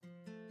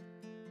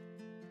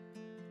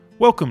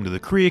Welcome to the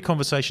Career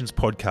Conversations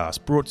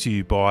podcast, brought to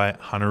you by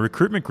Hunter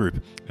Recruitment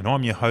Group, and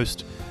I'm your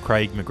host,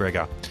 Craig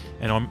McGregor.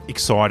 And I'm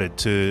excited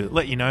to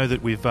let you know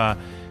that we've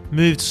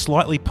moved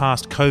slightly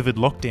past COVID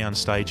lockdown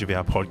stage of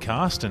our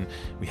podcast, and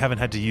we haven't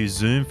had to use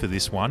Zoom for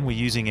this one. We're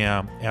using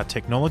our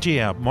technology,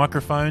 our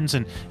microphones,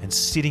 and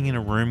sitting in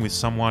a room with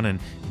someone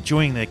and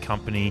enjoying their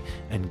company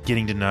and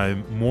getting to know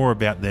more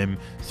about them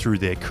through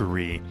their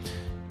career.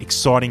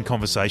 Exciting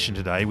conversation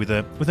today with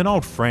an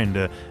old friend,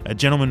 a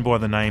gentleman by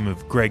the name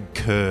of Greg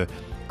Kerr.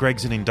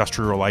 Greg's an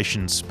industrial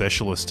relations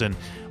specialist, and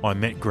I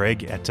met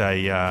Greg at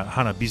a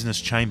Hunter Business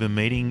Chamber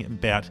meeting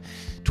about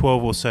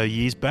 12 or so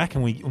years back,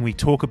 and we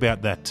talk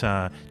about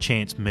that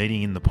chance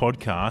meeting in the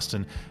podcast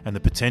and the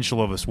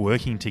potential of us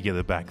working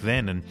together back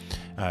then. And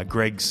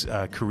Greg's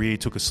career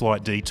took a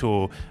slight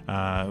detour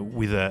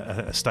with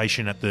a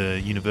station at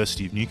the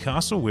University of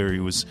Newcastle, where he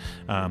was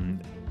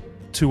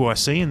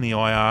 2IC in the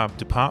IR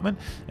department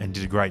and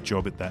did a great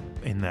job at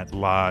in that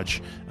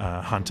large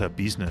Hunter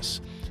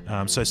business.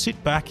 So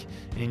sit back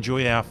and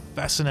enjoy our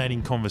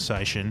fascinating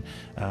conversation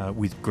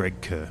with Greg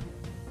Kerr.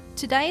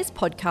 Today's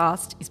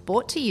podcast is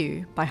brought to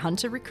you by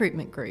Hunter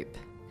Recruitment Group.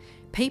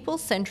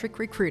 People-centric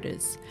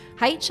recruiters,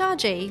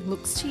 HRG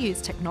looks to use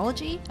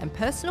technology and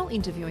personal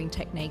interviewing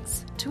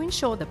techniques to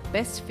ensure the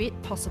best fit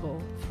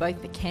possible for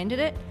both the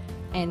candidate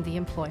and the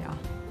employer.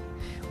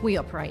 We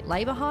operate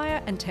labour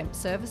hire and temp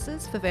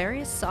services for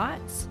various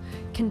sites,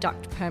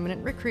 conduct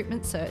permanent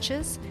recruitment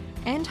searches,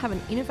 and have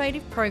an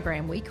innovative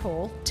program we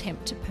call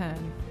Temp to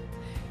Perm.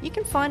 You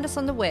can find us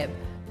on the web,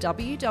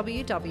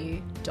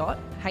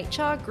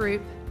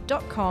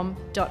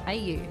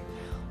 www.hrgroup.com.au,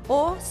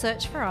 or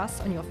search for us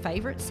on your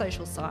favourite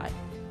social site,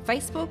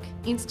 Facebook,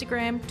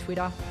 Instagram,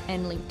 Twitter,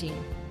 and LinkedIn.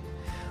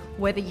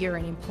 Whether you're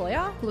an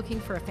employer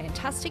looking for a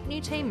fantastic new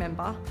team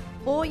member,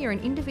 or you're an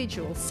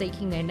individual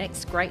seeking their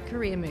next great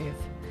career move,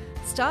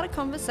 start a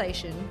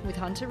conversation with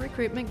Hunter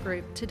Recruitment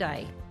Group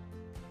today.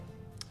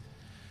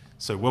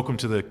 So welcome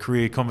to the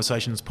Career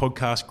Conversations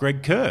podcast,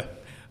 Greg Kerr.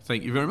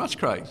 Thank you very much,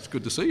 Craig. It's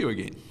good to see you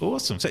again.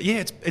 Awesome. So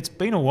yeah, it's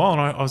been a while,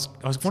 and I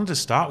wanted to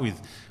start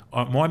with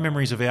my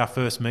memories of our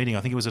first meeting.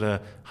 I think it was at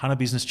a Hunter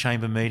Business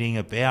Chamber meeting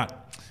about,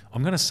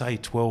 I'm going to say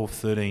 12,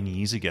 13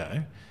 years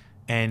ago,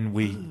 and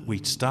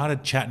we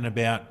started chatting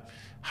about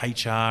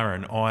HR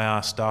and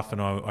IR stuff,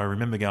 and I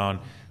remember going,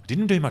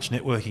 didn't do much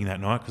networking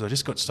that night because I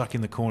just got stuck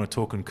in the corner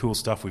talking cool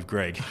stuff with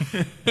Greg.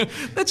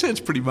 That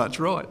sounds pretty much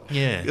right.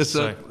 Yeah.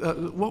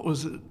 What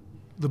was it?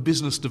 The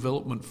Business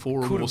Development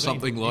Forum or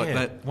something like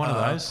that. One of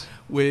those.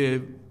 Where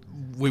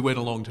we went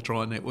along to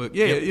try and network.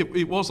 Yeah, yep.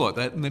 It was like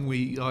that. And then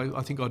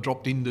I think I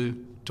dropped in to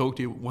talk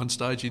to you at one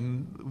stage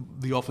in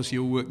the office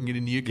you were working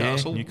in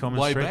Newcastle. New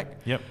Common way Street. Back.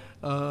 Yep.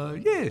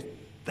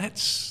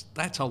 That's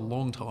a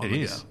long time ago.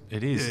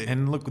 It is. Yeah.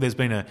 And look, there's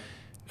been a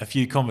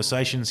few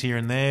conversations here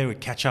and there. We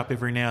catch up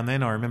every now and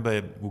then. I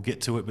remember, we'll get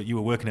to it, but you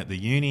were working at the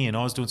uni and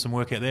I was doing some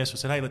work out there. So I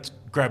said, hey, let's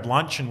grab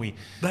lunch, and we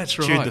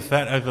chewed the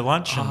fat over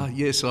lunch.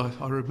 Yes, I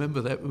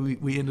remember that.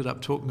 We ended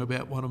up talking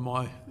about one of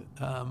my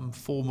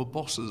former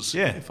bosses,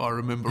 if I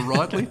remember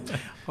rightly.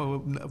 I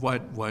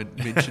won't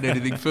mention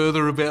anything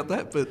further about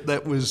that, but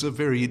that was a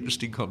very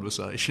interesting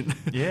conversation.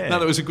 Yeah. No,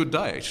 that was a good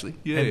day, actually.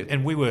 Yeah.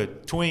 And we were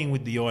toying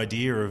with the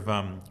idea of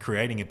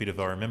creating a bit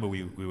of, I remember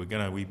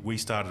we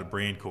started a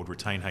brand called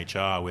Retain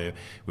HR, where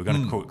we're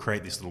going to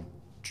create this little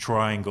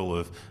triangle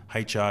of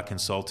HR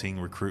consulting,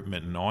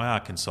 recruitment and IR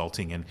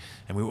consulting, and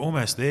we were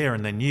almost there,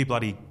 and then you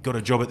bloody got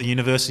a job at the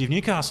University of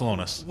Newcastle on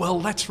us.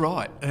 Well, that's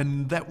right,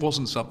 and that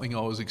wasn't something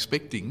I was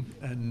expecting,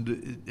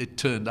 and it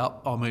turned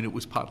up. I mean, it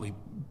was partly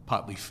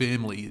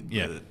family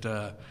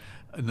that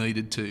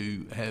needed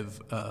to have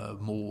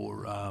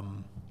more,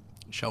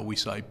 shall we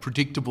say,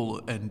 predictable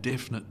and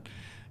definite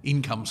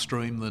income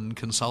stream than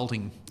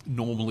consulting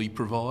normally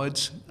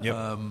provides.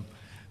 Yep.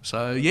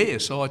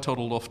 So I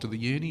toddled off to the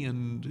uni,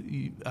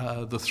 and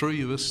the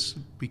three of us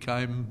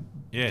became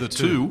the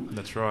two.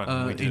 That's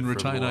right. In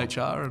Retain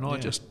HR, and I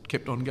just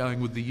kept on going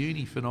with the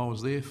uni, and I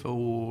was there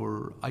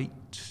for about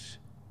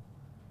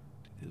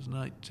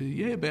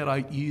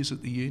 8 years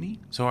at the uni.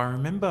 So I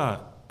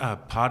remember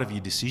part of your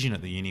decision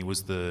at the uni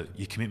was your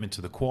commitment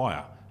to the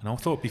choir, and I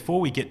thought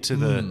before we get to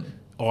the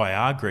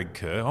IR, Greg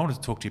Kerr, I wanted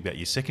to talk to you about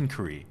your second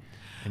career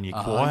and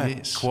your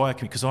choir,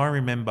 because I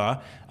remember.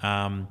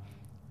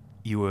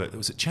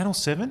 Was it Channel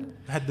 7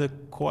 had the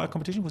choir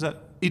competition? Was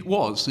that? It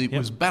was. It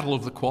was Battle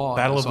of the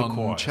Choirs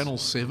on Channel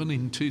 7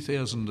 in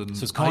 2008.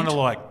 So it's kind of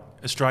like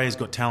Australia's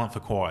Got Talent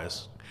for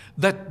choirs.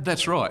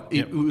 That's right.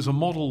 Yep. It was a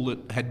model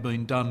that had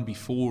been done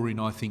before in,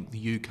 I think,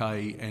 the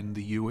UK and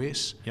the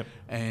US. Yep.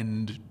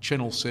 And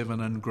Channel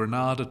 7 and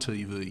Granada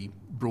TV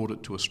brought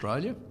it to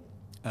Australia.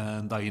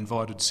 And they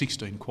invited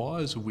 16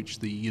 choirs, of which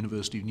the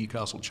University of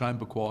Newcastle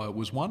Chamber Choir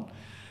was one.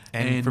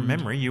 And from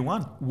memory, you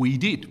won. We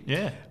did.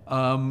 Yeah.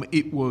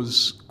 It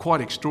was quite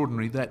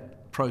extraordinary.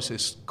 That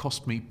process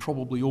cost me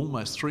probably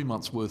almost 3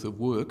 months' worth of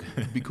work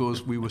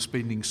because we were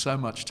spending so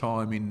much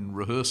time in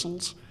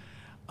rehearsals,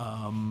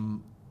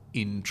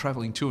 in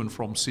travelling to and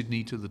from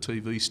Sydney to the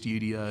TV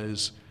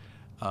studios,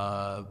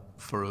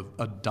 for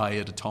a day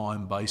at a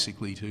time,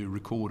 basically, to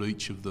record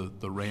each of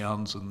the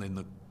rounds, and then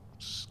the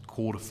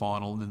quarter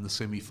final, and then the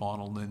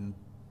semi-final, and then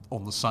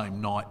on the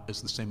same night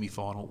as the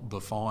semi-final, the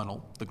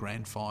final, the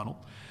grand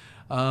final.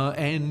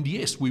 And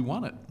yes, we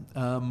won it,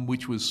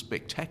 which was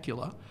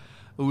spectacular.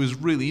 It was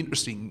really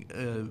interesting.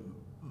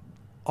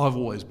 I've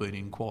always been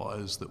in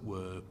choirs that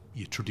were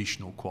your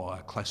traditional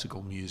choir,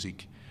 classical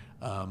music,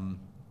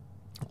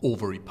 all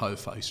very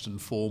po-faced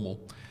and formal.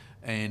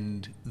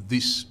 And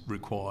this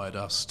required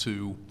us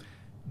to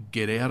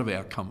get out of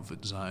our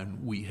comfort zone.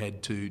 We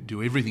had to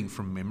do everything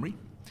from memory.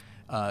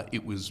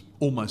 It was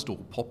almost all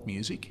pop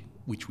music,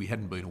 which we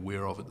hadn't been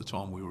aware of at the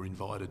time we were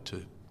invited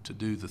to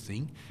do the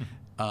thing.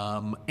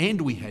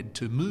 And we had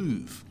to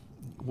move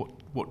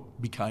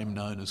what became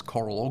known as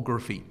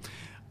choralography,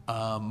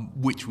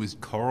 which was...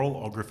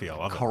 Choralography, I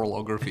love it.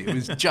 Choralography. It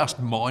was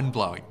just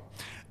mind-blowing.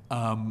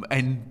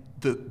 And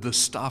the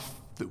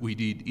stuff that we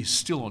did is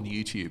still on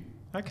YouTube.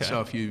 Okay.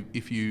 So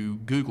if you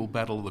Google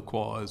Battle of the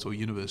Choirs or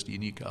University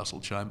of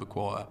Newcastle Chamber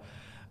Choir,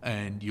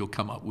 and you'll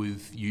come up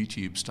with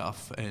YouTube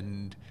stuff,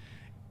 and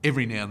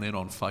every now and then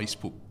on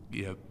Facebook,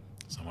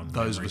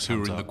 those of us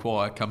who are in the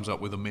choir comes up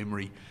with a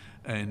memory,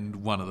 and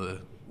one of the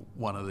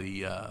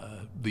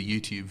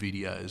YouTube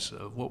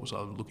videos, what was I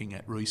looking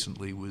at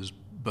recently, was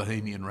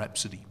Bohemian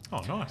Rhapsody.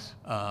 Oh, nice.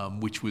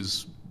 Which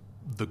was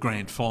the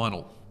grand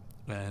final,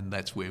 and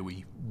that's where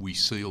we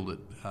sealed it.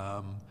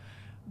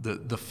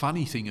 The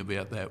funny thing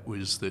about that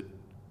was that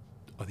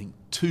I think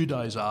 2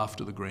 days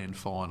after the grand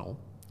final,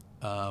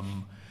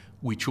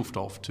 we chuffed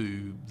off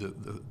to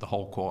the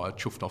whole choir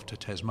chuffed off to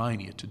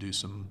Tasmania to do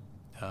some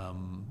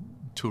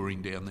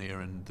touring down there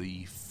and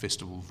the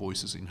Festival of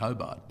Voices in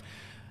Hobart.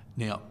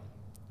 Now,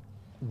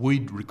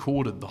 we'd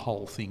recorded the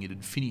whole thing. It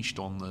had finished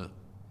on the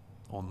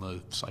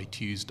say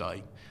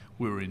Tuesday.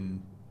 We were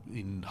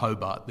in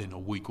Hobart then a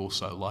week or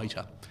so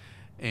later,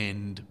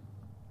 and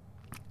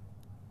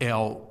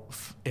our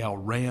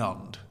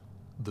round,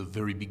 the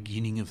very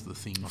beginning of the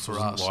thing for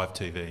us, live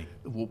TV.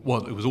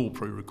 Well, it was all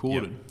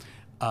pre-recorded.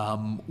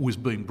 Yep. Was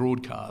being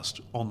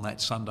broadcast on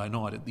that Sunday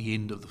night at the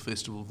end of the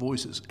Festival of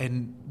Voices,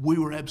 and we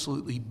were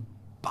absolutely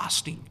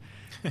busting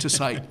to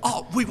say,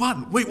 "Oh, we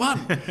won!"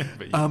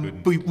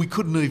 But we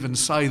couldn't even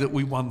say that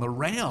we won the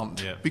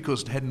round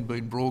because it hadn't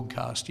been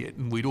broadcast yet,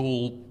 and we'd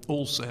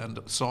all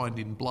signed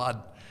in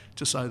blood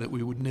to say that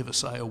we would never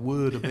say a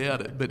word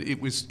about it. But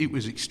it was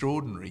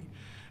extraordinary.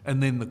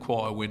 And then the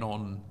choir went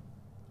on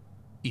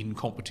in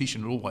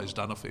competition. We'd always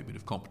done a fair bit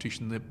of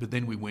competition, but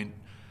then we went.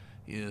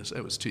 Yes,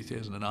 that was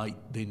 2008.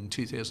 Then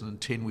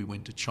 2010 we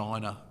went to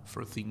China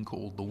for a thing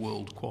called the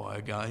World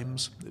Choir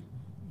Games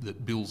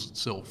that bills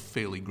itself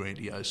fairly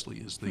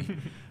grandiosely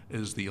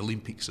as the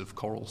Olympics of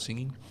choral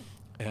singing.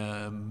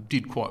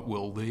 Did quite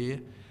well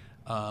there.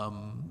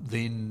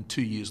 Then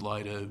 2 years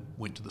later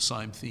went to the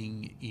same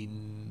thing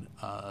in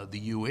the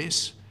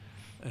US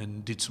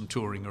and did some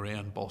touring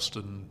around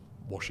Boston,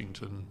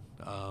 Washington,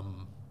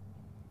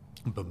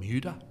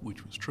 Bermuda,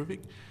 which was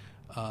terrific.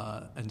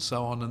 And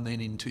so on, and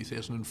then in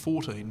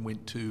 2014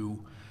 went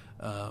to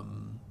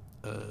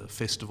a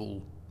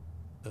festival,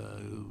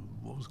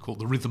 what was it called,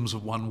 the Rhythms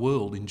of One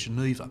World in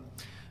Geneva,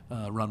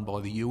 run by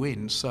the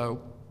UN.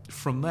 So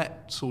from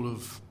that sort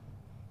of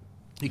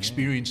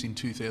experience in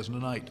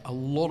 2008, a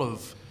lot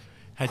of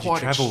had you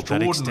travelled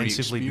that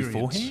extensively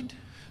experience. Beforehand?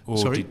 Or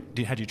Sorry?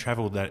 had you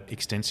travelled that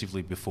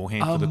extensively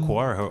beforehand for the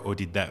choir, or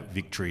did that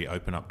victory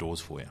open up doors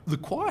for you? The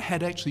choir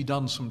had actually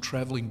done some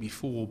travelling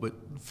before, but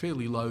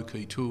fairly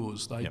low-key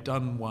tours. They'd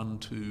done one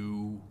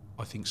to,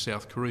 I think,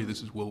 South Korea.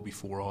 This is well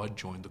before I'd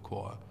joined the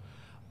choir.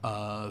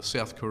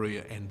 South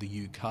Korea and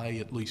the UK,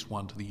 at least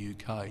one to the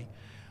UK.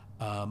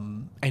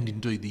 And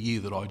indeed, the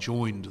year that I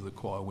joined the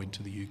choir went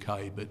to the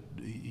UK, but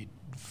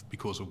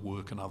because of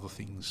work and other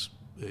things,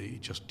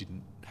 it just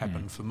didn't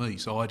happen for me,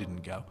 so I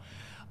didn't go.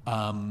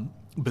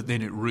 But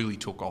then it really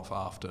took off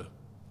after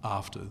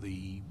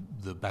the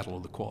Battle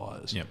of the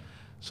Choirs. Yep.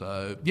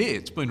 So yeah,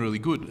 it's been really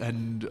good,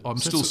 and I'm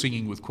still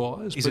singing with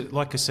choirs. Is it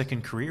like a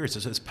second career?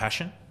 Is it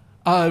passion?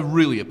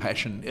 Really a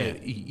passion.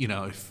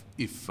 Yeah.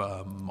 If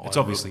it's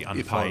obviously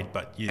unpaid,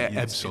 but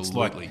absolutely, it's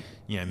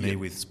like me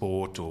with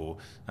sport, or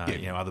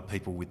other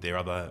people with their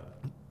other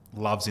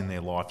loves in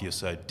their life. You're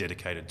so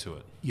dedicated to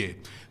it. Yeah.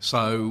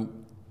 So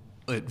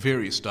at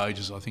various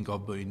stages, I think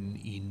I've been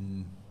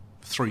in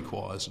 3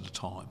 choirs at a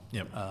time.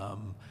 Yep.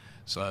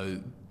 So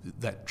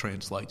that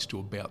translates to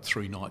about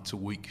 3 nights a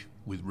week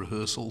with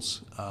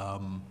rehearsals,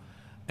 and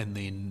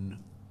then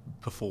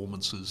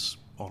performances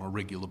on a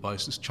regular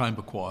basis.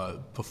 Chamber choir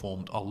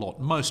performed a lot.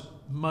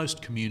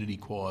 Most community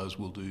choirs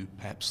will do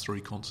perhaps 3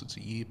 concerts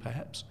a year,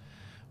 perhaps,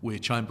 where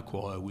chamber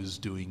choir was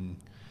doing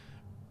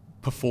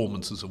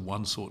performances of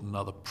one sort or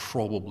another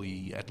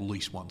probably at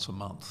least once a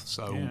month.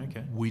 So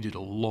we did a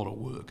lot of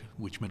work,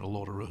 which meant a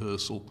lot of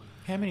rehearsal.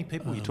 How many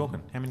people are you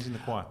talking? How many's in the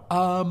choir?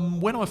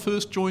 When I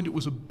first joined, it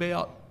was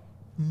about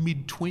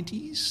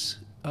mid-20s.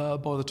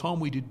 By the time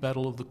we did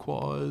Battle of the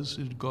Choirs,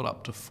 it had got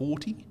up to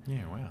 40.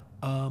 Yeah, wow.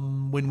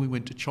 When we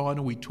went to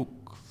China, we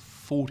took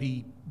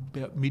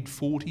about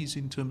mid-40s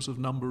in terms of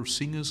number of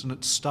singers, and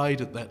it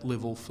stayed at that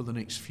level for the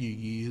next few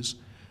years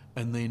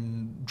and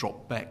then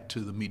dropped back to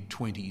the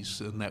mid-20s,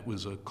 and that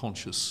was a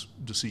conscious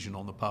decision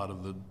on the part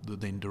of the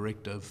then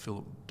director,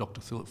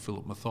 Dr.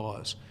 Philip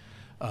Mathias,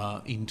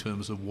 in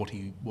terms of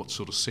what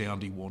sort of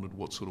sound he wanted,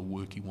 what sort of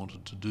work he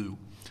wanted to do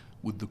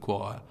with the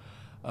choir.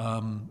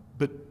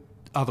 But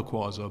other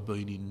choirs I've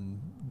been in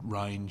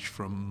range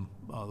from,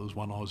 there was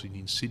one I was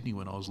in Sydney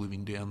when I was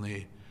living down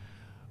there,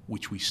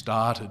 which we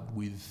started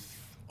with,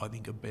 I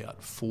think,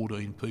 about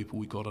 14 people.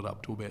 We got it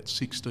up to about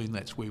 16.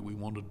 That's where we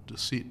wanted to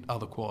sit.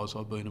 Other choirs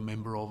I've been a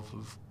member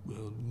of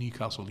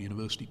Newcastle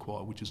University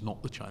Choir, which is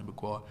not the chamber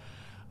choir.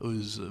 It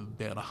was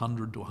about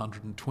 100 to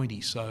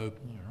 120. So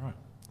right.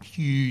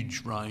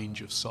 Huge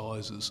range of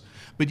sizes.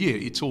 But yeah,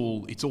 it's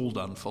all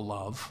done for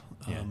love.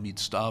 Yeah. You'd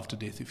starve to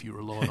death if you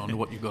relied on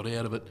what you got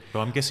out of it.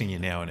 Well, I'm guessing you're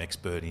now an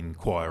expert in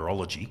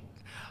choirology.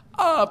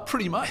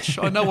 Pretty much.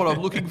 I know what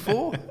I'm looking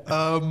for.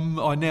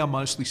 I now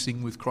mostly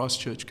sing with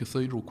Christchurch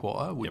Cathedral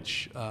Choir,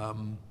 which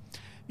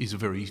is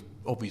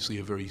obviously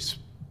a very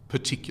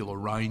particular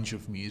range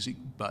of music,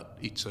 but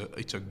it's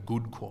a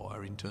good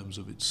choir in terms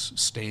of its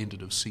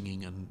standard of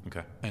singing.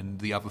 And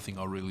the other thing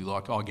I really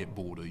like, I get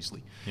bored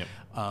easily. Yep.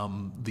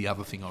 The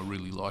other thing I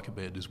really like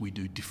about it is we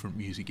do different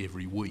music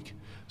every week,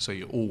 so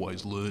you're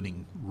always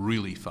learning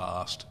really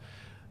fast.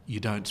 You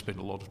don't spend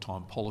a lot of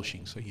time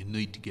polishing, so you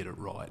need to get it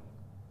right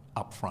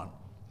up front,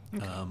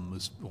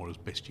 as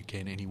best you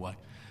can anyway.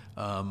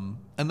 And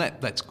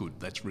that's good.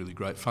 That's really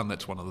great fun.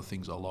 That's one of the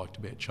things I liked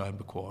about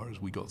chamber choir,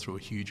 is we got through a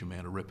huge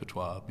amount of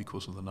repertoire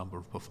because of the number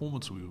of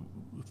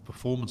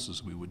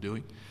performances we were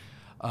doing,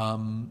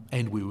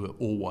 and we were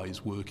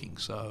always working.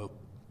 So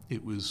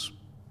it was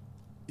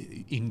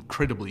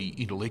incredibly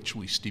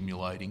intellectually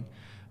stimulating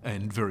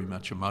and very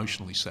much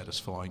emotionally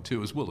satisfying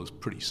too, as well as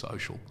pretty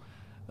social.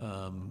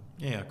 I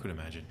could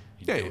imagine.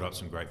 You build up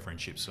some great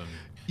friendships and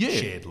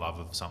shared love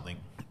of something.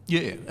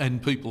 Yeah,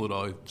 and people that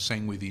I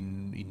sang with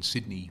in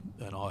Sydney,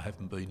 and I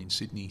haven't been in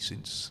Sydney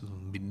since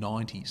the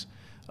mid-90s,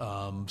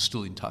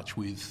 still in touch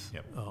with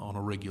on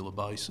a regular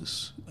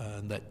basis,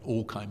 and that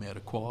all came out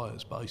of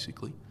choirs,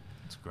 basically.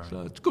 That's great.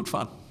 So it's good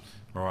fun.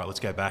 All right, let's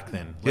go back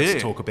then.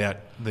 Let's talk about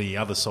the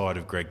other side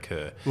of Greg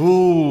Kerr.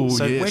 Oh,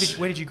 so yes.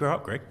 where did you grow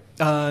up, Greg?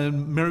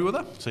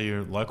 Merriweather. So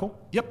you're local?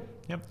 Yep.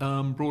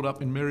 Brought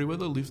up in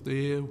Merriweather, lived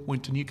there,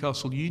 went to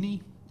Newcastle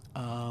Uni.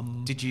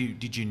 Did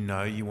you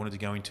know you wanted to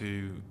go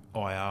into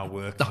IR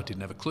work? I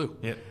didn't have a clue.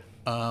 Yep.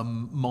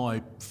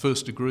 My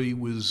first degree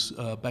was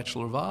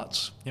Bachelor of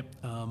Arts. Yep.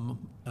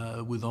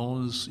 With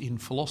honours in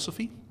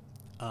philosophy.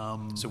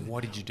 So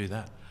why did you do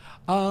that?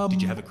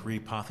 Did you have a career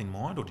path in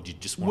mind, or did you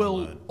just want to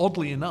learn? Well,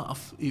 oddly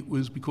enough, it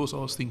was because I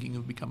was thinking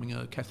of becoming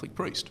a Catholic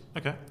priest.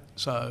 Okay.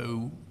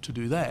 So to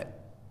do that,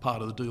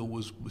 part of the deal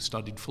was we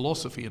studied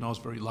philosophy, and I was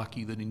very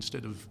lucky that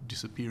instead of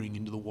disappearing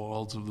into the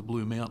wilds of the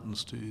Blue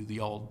Mountains to the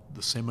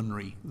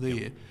seminary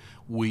there,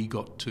 we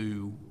got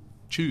to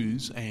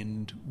choose,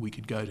 and we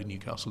could go to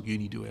Newcastle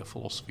Uni, do our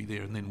philosophy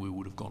there, and then we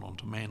would have gone on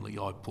to Manly.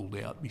 I pulled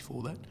out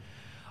before that.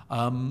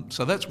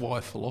 So that's why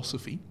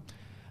philosophy.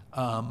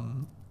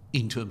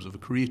 In terms of a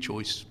career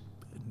choice,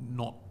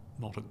 not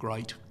a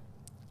great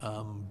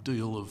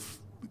deal of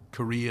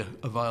career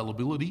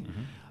availability.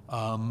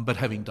 Mm-hmm. But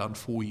having done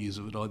 4 years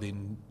of it, I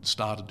then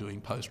started doing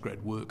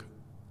postgrad work.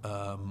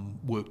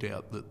 Worked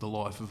out that the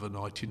life of an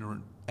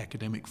itinerant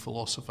academic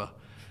philosopher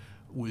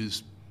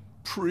was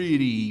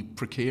pretty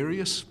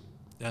precarious,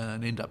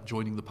 and ended up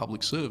joining the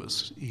public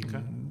service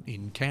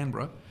in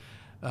Canberra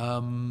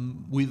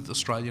with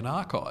Australian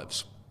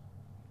Archives.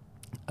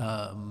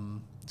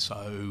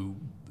 So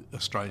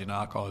Australian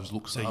Archives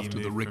looks after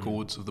the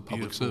records of the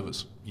public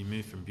service. You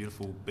moved from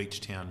beautiful beach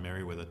town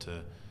Merriweather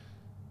to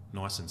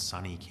nice and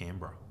sunny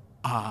Canberra.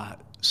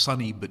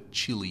 Sunny but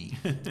chilly,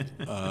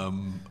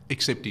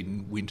 except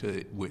in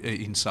winter,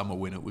 in summer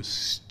when it was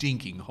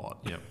stinking hot.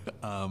 Yep.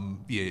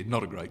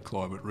 Not a great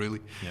climate really.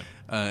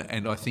 Yep.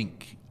 And I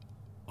think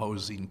I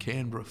was in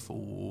Canberra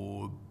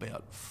for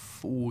about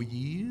 4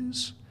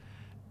 years,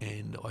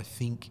 and I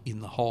think in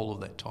the whole of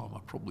that time I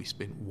probably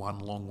spent one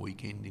long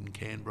weekend in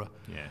Canberra.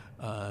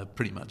 Yeah.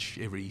 Pretty much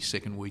every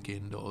second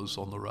weekend I was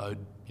on the road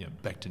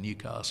back to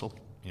Newcastle.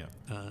 Yeah.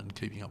 And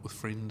keeping up with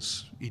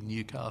friends in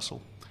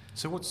Newcastle.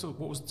 So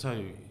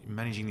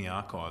managing the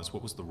archives,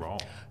 what was the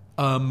role?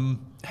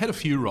 Had a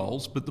few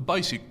roles, but the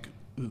basic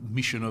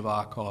mission of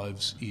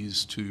archives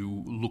is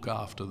to look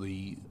after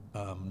the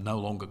no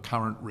longer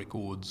current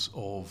records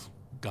of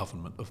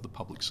government, of the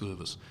public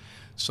service.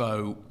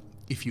 So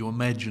if you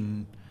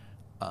imagine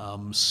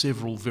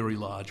several very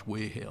large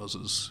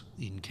warehouses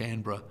in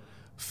Canberra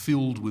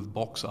filled with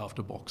box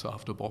after box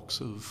after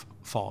box of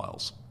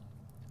files.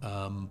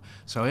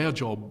 So our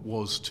job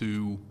was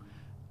to,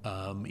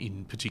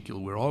 in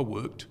particular where I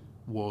worked,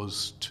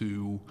 was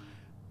to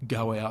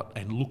go out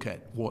and look at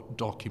what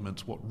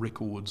documents, what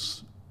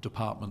records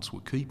departments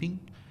were keeping,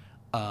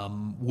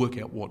 work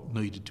out what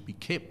needed to be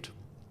kept.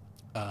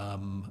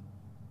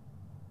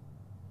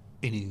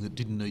 Anything that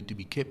didn't need to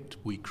be kept,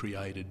 we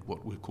created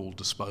what were called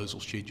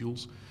disposal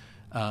schedules.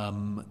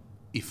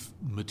 if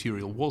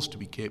material was to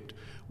be kept,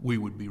 we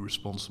would be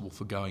responsible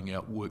for going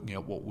out, working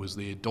out what was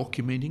there,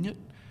 documenting it,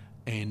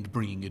 and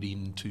bringing it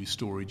into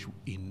storage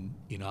in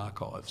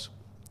archives.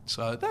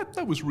 So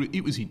that was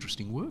it was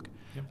interesting work.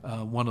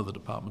 Yep. One of the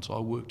departments I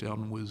worked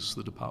on was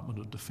the Department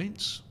of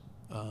Defence.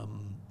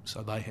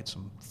 So they had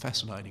some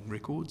fascinating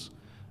records.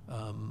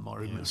 I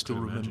still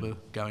remember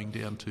going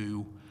down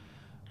to,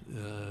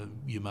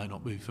 you may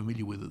not be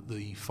familiar with it,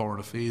 the Foreign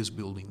Affairs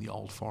building, the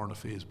old Foreign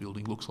Affairs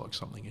building, looks like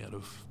something out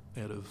of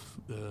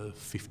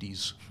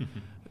 50s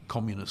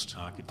communist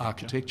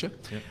architecture.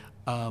 Yep.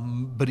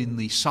 But in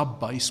the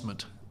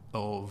sub-basement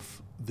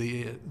of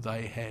there,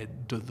 they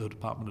had, the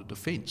Department of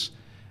Defence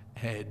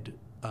had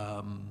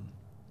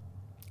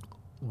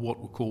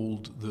what were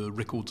called the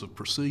records of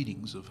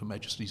proceedings of Her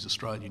Majesty's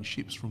Australian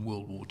ships from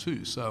World War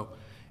II. So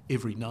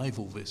every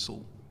naval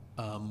vessel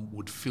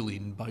would fill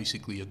in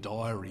basically a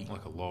diary,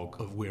 like a log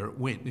of where it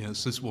went.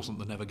 So this wasn't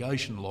the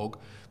navigation log.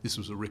 This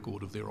was a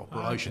record of their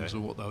operations or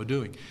what they were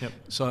doing. Yep.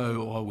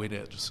 So I went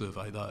out to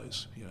survey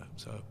those.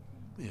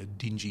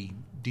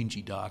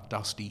 Dingy, dark,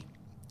 dusty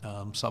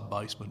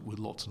sub-basement with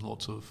lots and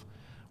lots of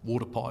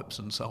water pipes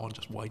and so on,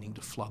 just waiting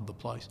to flood the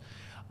place.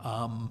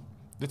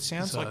 That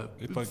sounds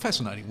like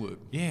fascinating work.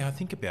 Yeah, I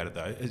think about it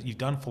though. You've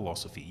done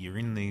philosophy. You're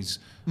in these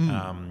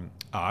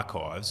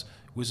archives.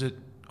 Was it?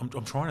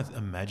 I'm trying to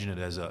imagine it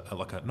as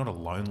not a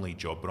lonely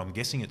job, but I'm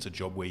guessing it's a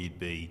job where you'd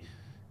be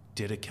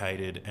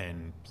dedicated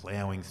and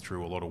ploughing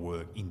through a lot of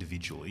work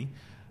individually.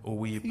 Or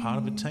were you part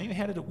of a team?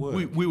 How did it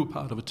work? We were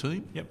part of a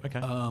team. Yep.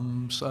 Okay.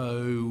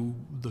 So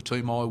the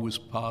team I was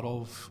part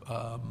of,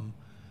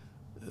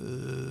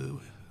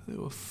 there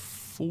were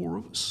 4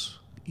 of us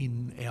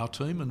in our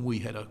team, and we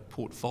had a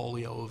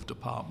portfolio of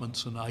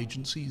departments and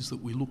agencies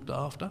that we looked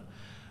after.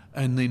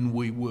 And then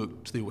we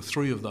worked. There were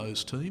 3 of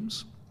those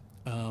teams,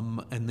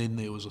 and then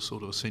there was a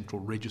sort of a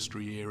central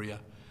registry area.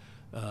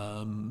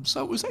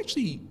 So it was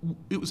actually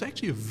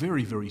a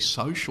very, very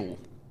social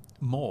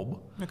mob.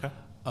 Okay.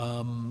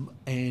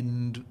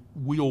 And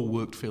we all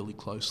worked fairly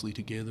closely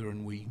together,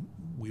 and we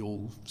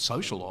all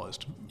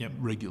socialised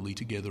regularly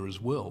together as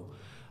well.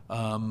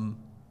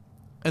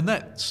 And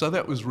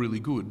that was really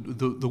good.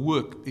 The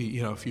work,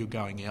 if you're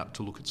going out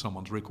to look at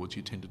someone's records,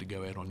 you tended to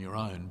go out on your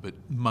own, but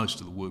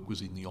most of the work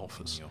was in the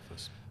office.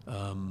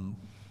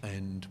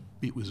 And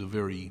it was a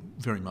very,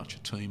 very much a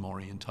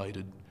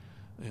team-orientated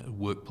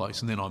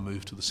workplace. And then I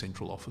moved to the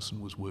central office and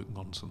was working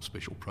on some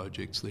special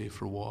projects there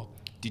for a while.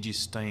 Did you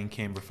stay in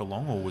Canberra for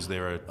long, or was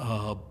there a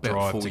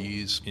about 4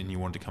 years? And you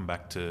wanted to come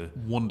back to...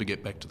 Wanted to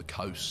get back to the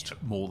coast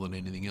more than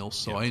anything else.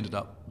 So I ended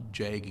up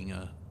jagging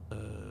a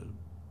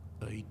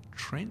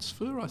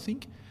transfer, I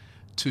think,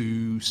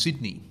 to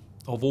Sydney,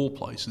 of all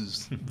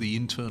places, the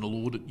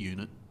internal audit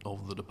unit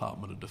of the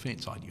Department of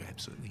Defence. I knew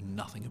absolutely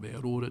nothing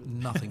about audit,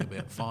 nothing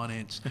about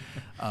finance.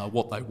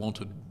 What they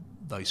wanted,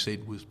 they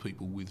said, was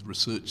people with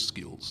research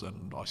skills,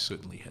 and I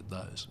certainly had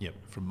those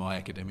from my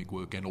academic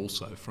work and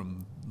also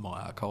from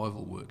my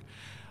archival work.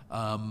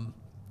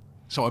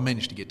 So I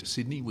managed to get to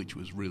Sydney, which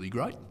was really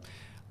great.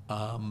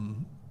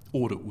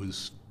 Audit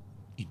was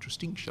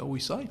interesting, shall we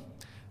say,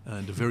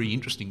 and a very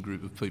interesting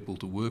group of people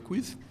to work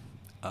with.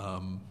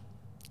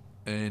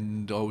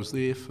 And I was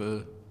there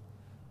for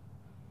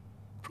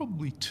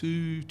probably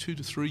two to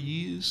 3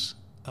 years.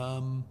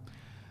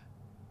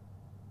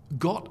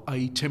 Got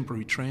a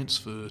temporary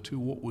transfer to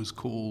what was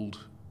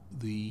called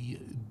the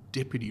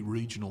Deputy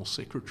Regional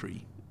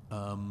Secretary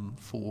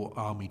for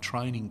Army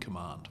Training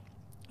Command,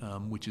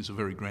 which is a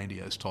very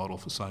grandiose title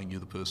for saying you're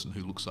the person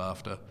who looks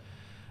after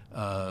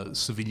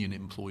civilian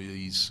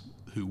employees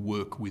who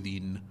work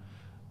within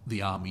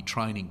the Army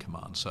Training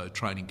Command. So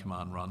Training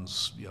Command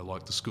runs,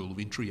 like the School of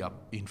Infantry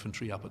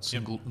up at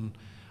Singleton,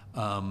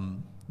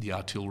 the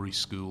Artillery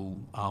School,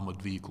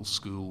 Armoured Vehicle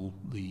School,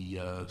 the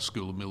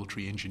School of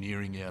Military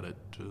Engineering out at,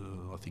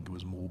 I think it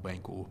was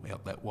Moorebank or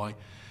out that way.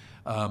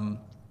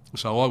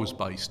 So I was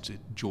based at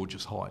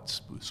Georges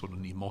Heights, sort of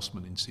near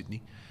Mossman in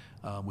Sydney,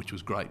 which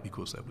was great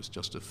because that was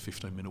just a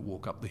 15-minute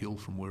walk up the hill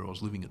from where I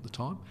was living at the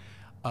time.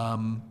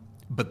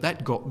 But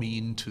that got me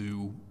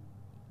into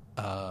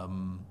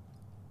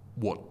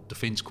what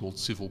Defence called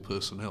civil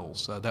personnel.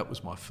 So that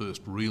was my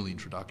first real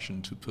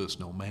introduction to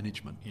personnel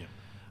management.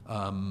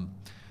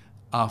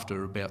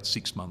 After about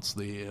 6 months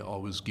there, I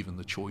was given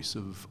the choice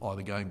of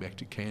either going back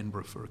to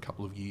Canberra for a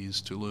couple of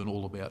years to learn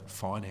all about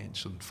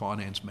finance and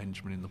finance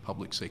management in the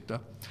public sector.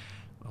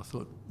 I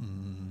thought,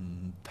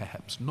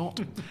 perhaps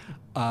not.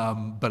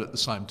 But at the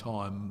same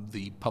time,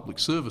 the Public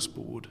Service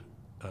Board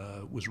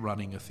was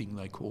running a thing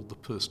they called the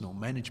Personnel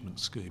Management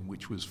Scheme,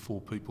 which was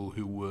for people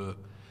who were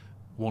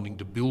wanting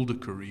to build a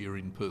career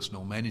in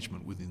personnel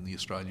management within the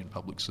Australian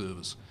Public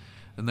Service.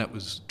 And that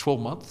was 12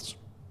 months.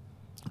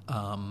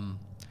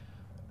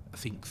 I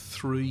think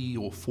 3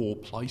 or 4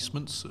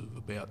 placements of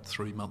about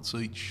 3 months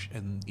each,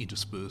 and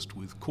interspersed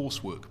with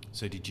coursework.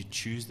 So did you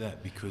choose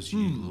that because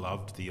you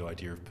loved the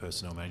idea of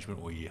personnel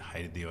management, or you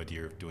hated the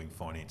idea of doing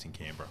finance in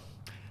Canberra?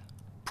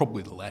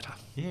 Probably the latter.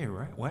 Yeah,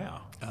 right.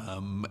 Wow.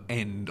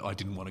 And I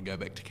didn't want to go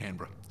back to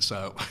Canberra.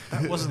 So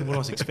that wasn't what I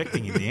was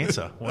expecting in the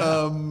answer.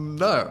 Wow.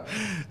 No.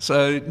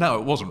 So, no,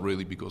 it wasn't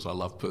really because I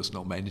love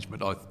personnel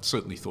management. I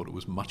certainly thought it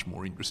was much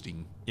more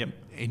interesting. Yep.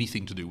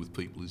 Anything to do with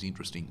people is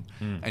interesting.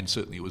 And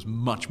certainly it was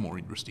much more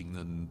interesting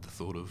than the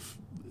thought of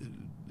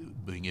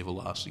being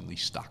everlastingly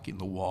stuck in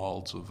the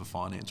wilds of a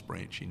finance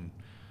branch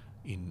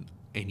in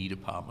any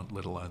department,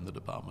 let alone the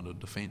Department of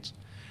Defence.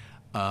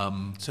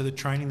 So the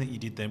training that you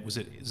did then, was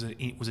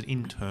it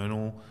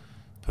internal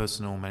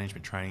personnel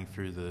management training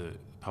through the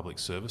public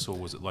service, or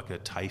was it like a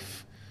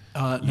TAFE?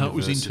 No, it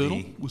was internal.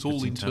 It was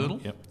all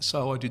internal. Yep.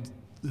 So I did.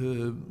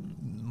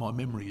 My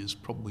memory is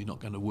probably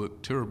not going to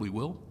work terribly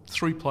well.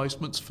 3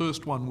 placements.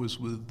 First one was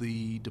with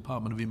the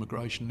Department of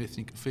Immigration and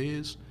Ethnic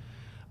Affairs,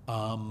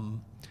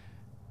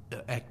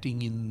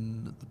 acting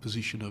in the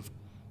position of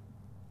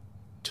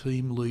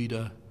team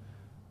leader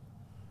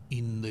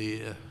in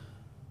their.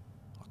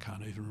 I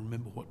can't even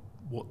remember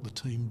what the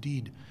team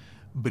did,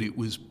 but it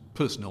was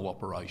personnel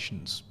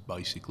operations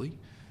basically.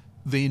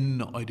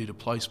 Then I did a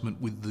placement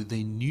with the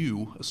then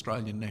new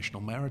Australian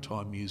National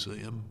Maritime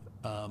Museum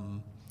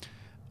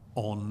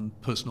on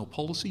personnel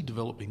policy,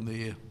 developing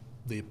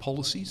their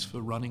policies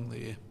for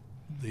running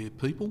their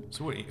people.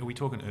 So what, are we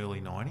talking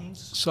early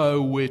 90s?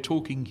 So we're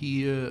talking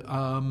here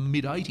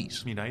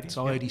mid-80s. Mid-80s?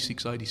 So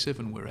 86,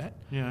 87 we're at.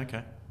 Yeah,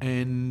 okay.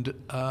 And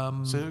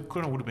so it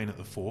kind of would have been at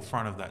the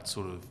forefront of that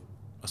sort of,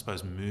 I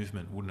suppose,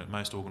 movement, wouldn't it?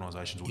 Most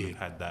organisations would have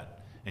had that,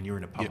 and you're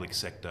in a public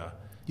sector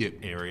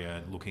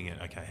area looking at,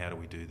 okay, how do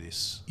we do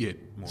this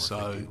more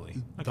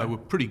effectively? They were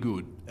pretty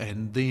good.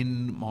 And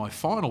then my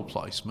final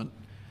placement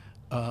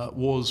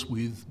was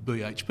with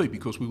BHP,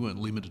 because we weren't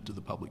limited to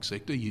the public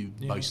sector. You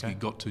basically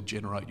got to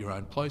generate your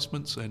own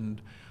placements,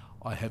 and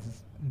I have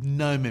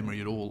no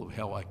memory at all of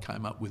how I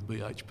came up with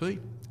BHP.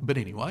 But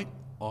anyway,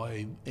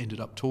 I ended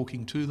up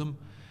talking to them,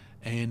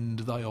 and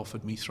they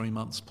offered me 3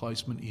 months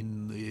placement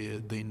in their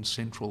then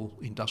Central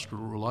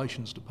Industrial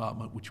Relations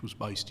Department, which was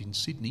based in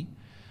Sydney.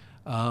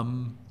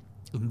 And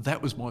that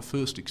was my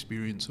first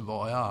experience of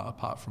IR,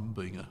 apart from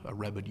being a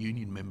rabid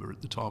union member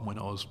at the time when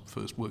I was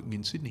first working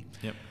in Sydney,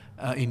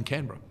 in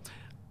Canberra.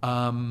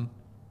 And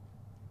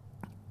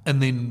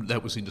then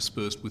that was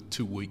interspersed with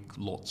 2-week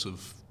lots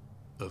of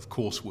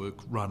coursework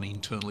run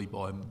internally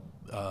by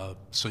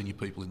senior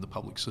people in the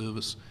public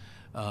service,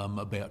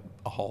 about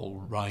a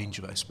whole range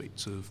of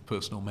aspects of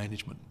personnel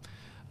management.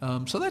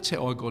 So that's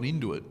how I got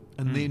into it.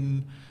 And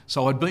then,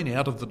 so I'd been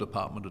out of the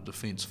Department of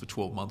Defence for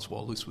 12 months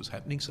while this was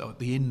happening. So at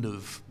the end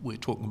of, we're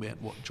talking about,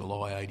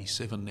 July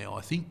 87 now,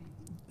 I think,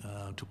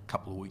 took a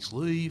couple of weeks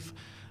leave,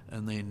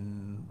 and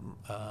then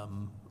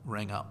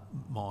rang up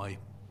my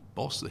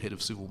boss, the head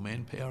of civil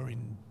manpower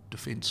in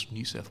Defence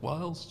New South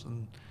Wales,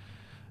 and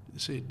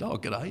said, "Oh,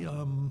 g'day,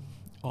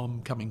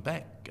 I'm coming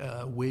back.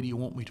 Where do you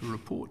want me to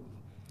report?"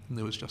 And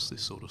there was just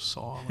this sort of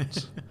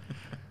silence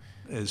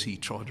as he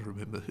tried to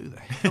remember, who the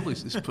hell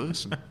is this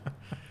person?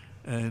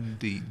 And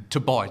to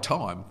buy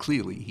time,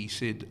 clearly, he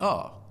said,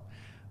 what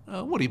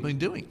have you been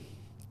doing?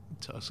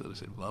 So I sort of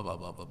said, blah, blah,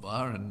 blah, blah,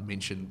 blah, and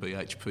mentioned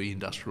BHP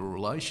Industrial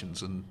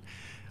Relations, and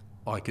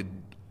I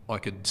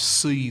could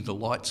see the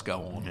lights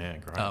go on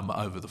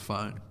over the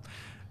phone.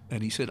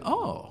 And he said,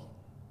 how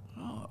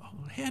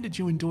did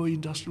you enjoy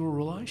industrial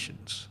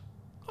relations?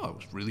 Oh, it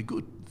was really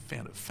good.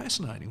 Found it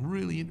fascinating,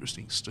 really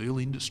interesting. Steel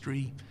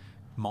industry,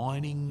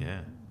 mining,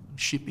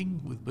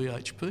 shipping with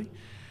BHP.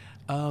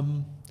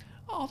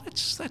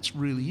 That's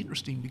really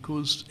interesting,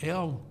 because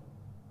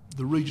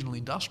the regional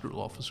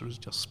industrial officer has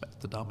just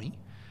spat the dummy.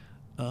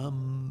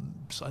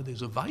 So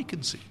there's a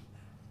vacancy.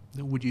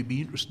 Would you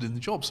be interested in the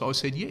job? So I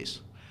said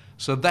yes.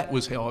 So that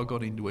was how I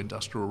got into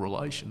industrial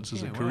relations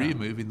as a career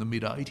move in the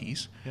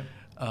mid-80s.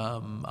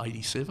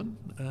 87,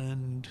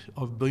 and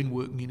I've been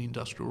working in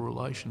industrial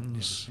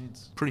relations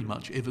pretty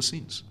much ever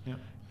since,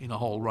 in a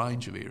whole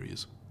range of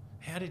areas.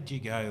 How did you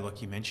go?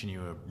 Like you mentioned,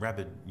 you were a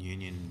rabid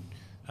union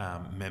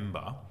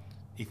member.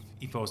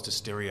 If I was to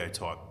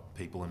stereotype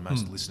people, and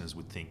most listeners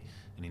would think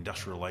an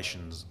industrial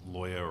relations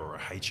lawyer or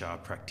a HR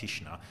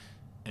practitioner,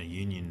 a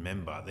union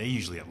member, they're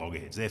usually at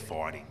loggerheads, they're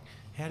fighting.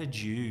 How did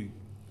you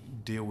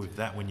deal with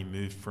that when you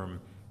moved from,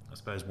 I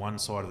suppose, one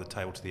side of the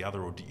table to the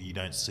other, or you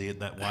don't see it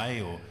that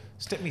way? Or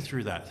step me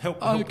through that. Help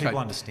people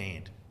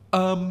understand.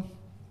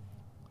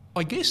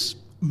 I guess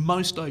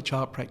most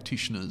HR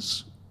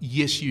practitioners,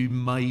 yes, you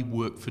may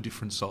work for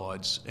different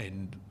sides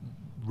and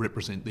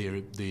represent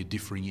their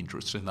differing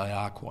interests, and they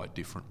are quite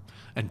different.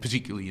 And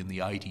particularly in the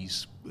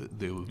 80s,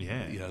 there were,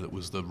 that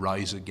was the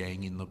Razor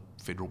Gang in the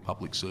Federal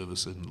Public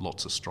Service, and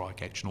lots of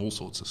strike action, all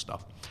sorts of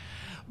stuff.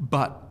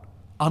 But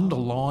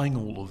underlying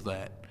all of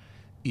that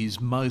is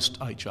most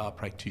HR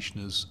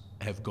practitioners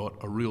have got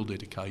a real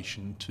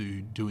dedication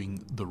to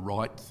doing the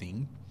right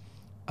thing,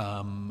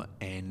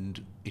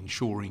 and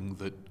ensuring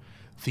that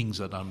things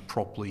are done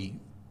properly,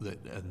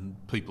 and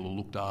people are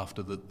looked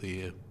after, that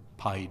they're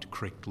paid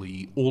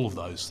correctly, all of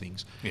those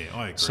things. Yeah,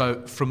 I agree.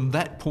 So from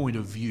that point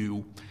of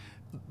view,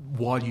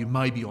 while you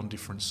may be on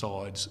different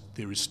sides,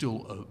 there is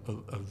still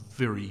a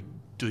very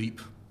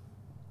deep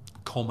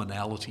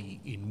commonality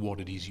in what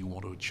it is you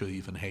want to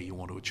achieve and how you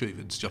want to achieve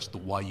it. It's just the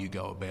way you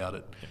go about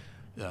it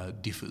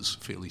differs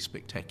fairly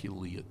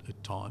spectacularly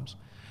at times.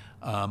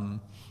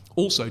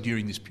 Also,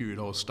 during this period,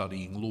 I was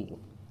studying law.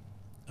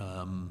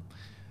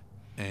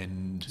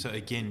 And so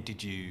again,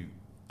 did you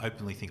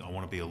openly think, I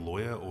want to be a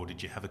lawyer, or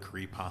did you have a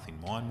career path in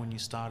mind when you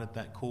started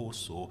that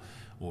course, or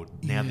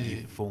now that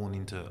you've fallen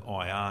into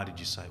IR, did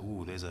you say,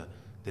 oh, there's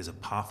a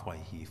pathway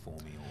here for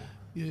me? Or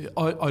yeah,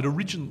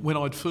 when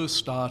I'd first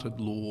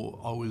started law,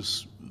 I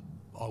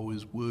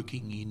was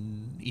working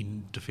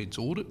in defence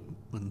audit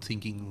and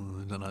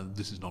thinking, I don't know,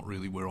 this is not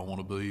really where I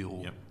want to be,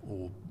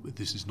 or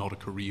this is not a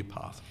career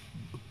path.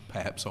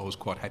 Perhaps I was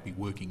quite happy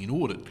working in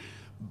audit,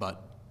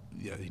 but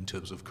in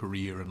terms of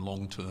career and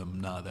long term,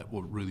 no, that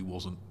really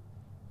wasn't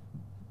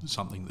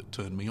something that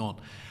turned me on.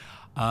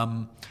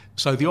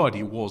 So the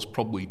idea was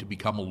probably to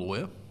become a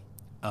lawyer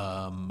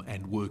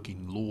and work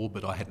in law,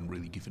 but I hadn't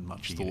really given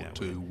much thought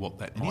to what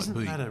that might be.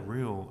 Isn't that a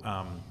real,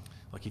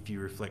 like if you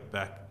reflect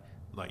back,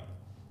 like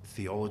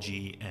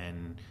theology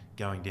and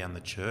going down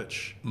the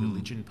church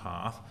religion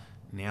path,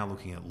 now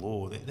looking at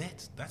law,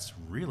 that's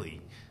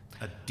really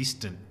a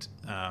distant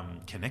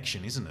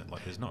connection, isn't it?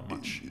 Like there's not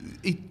much.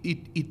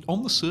 It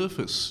on the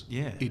surface,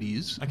 it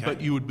is,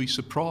 but you would be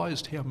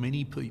surprised how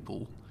many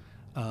people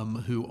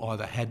who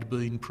either had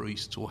been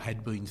priests or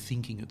had been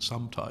thinking at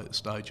some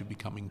stage of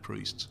becoming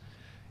priests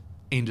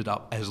ended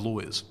up as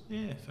lawyers.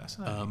 Yeah,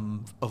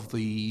 fascinating. Of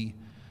the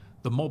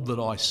mob that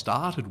I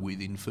started with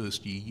in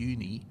first year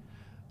uni,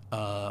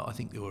 I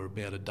think there were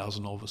about a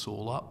dozen of us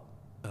all up,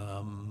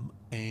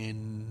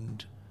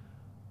 and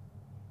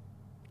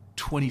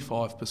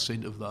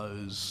 25% of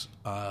those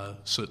are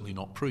certainly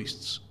not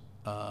priests,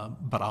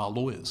 but are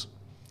lawyers.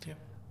 Yeah.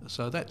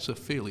 So that's a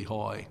fairly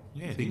high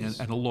thing,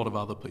 and a lot of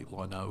other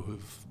people I know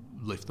who've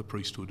left the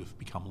priesthood have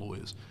become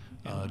lawyers.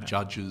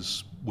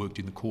 Judges, worked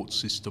in the court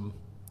system,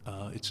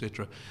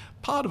 etc.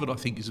 Part of it, I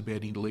think, is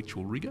about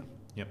intellectual rigour.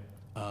 Yep.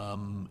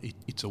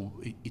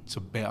 It's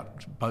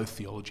about both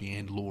theology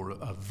and law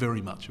are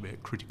very much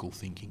about critical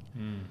thinking.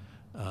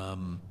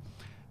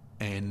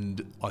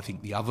 And I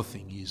think the other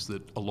thing is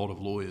that a lot of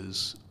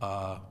lawyers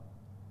are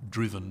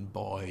driven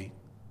by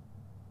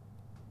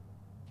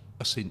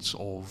a sense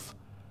of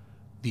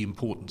the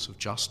importance of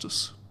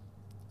justice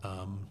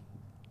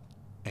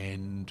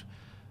and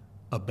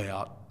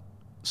about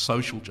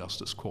social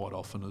justice quite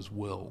often as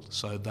well.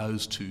 So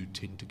those two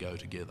tend to go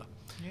together.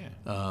 Yeah.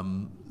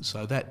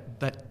 So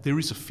that there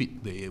is a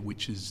fit there,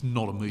 which is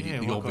not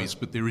immediately obvious,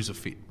 but there is a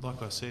fit.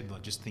 Like I said,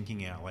 like just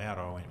thinking out loud,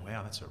 I went,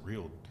 wow, that's a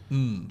real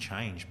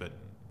change. But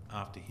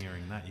after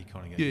hearing that, you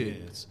kind of go,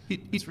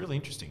 it's really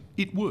interesting.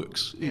 It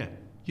works. Yeah,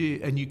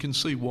 and you can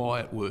see why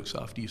it works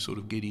after you sort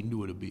of get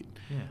into it a bit.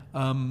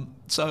 Yeah.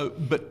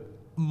 But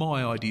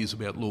my ideas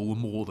about law were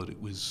more that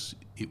it was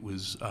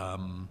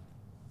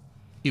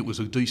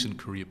a decent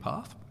career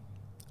path.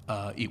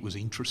 It was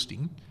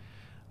interesting.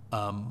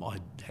 I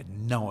had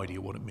no idea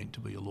what it meant to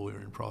be a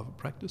lawyer in private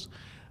practice,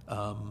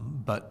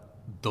 but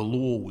the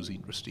law was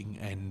interesting.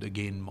 And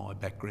again, my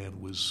background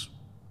was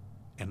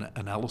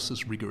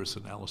rigorous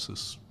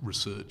analysis,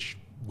 research,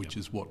 which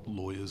is what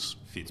lawyers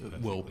fits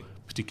perfectly.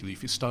 Particularly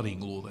if you're studying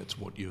law, that's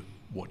what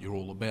you're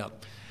all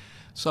about.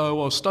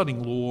 So I was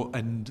studying law,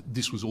 and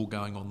this was all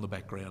going on in the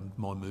background.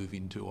 My move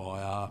into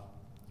IR.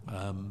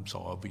 So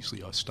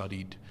obviously, I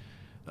studied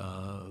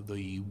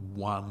the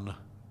one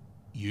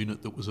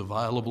unit that was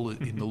available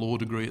in the law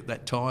degree at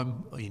that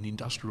time in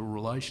industrial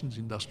relations,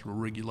 industrial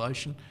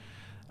regulation.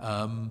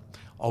 I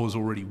was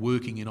already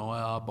working in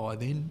IR by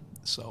then,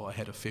 so I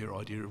had a fair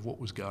idea of what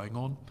was going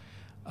on.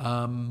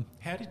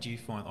 How did you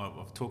find,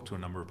 I've talked to a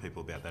number of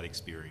people about that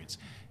experience,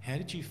 how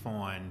did you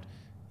find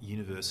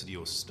university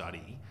or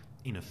study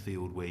in a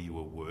field where you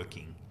were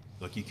working?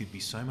 Like you could be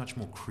so much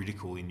more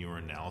critical in your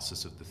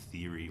analysis of the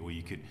theory, or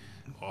you could,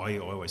 I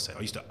always say,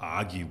 I used to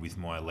argue with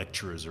my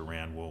lecturers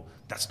around, well,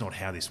 that's not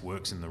how this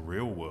works in the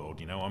real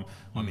world. You know,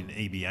 I'm in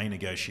EBA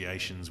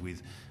negotiations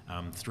with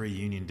 3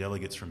 union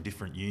delegates from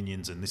different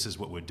unions, and this is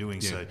what we're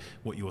doing. Yeah. So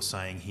what you're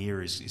saying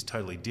here is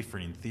totally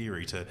different in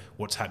theory to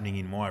what's happening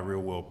in my real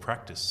world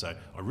practice. So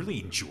I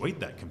really enjoyed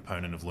that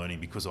component of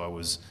learning because I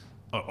was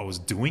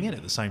doing it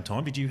at the same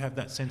time. Did you have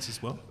that sense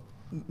as well?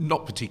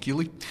 Not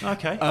particularly.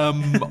 Okay.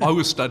 I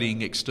was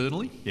studying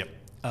externally. Yep.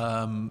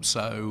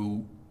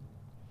 So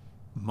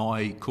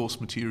my course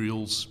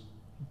materials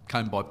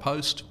came by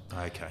post.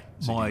 Okay.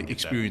 So my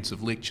experience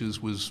of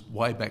lectures was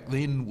way back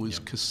then was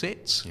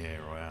cassettes. Yeah,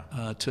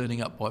 right.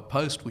 Turning up by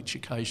post, which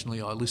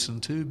occasionally I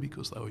listened to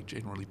because they were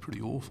generally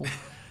pretty awful.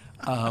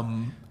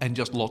 And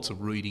just lots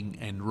of reading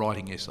and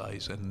writing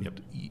essays. And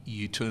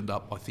you turned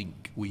up, I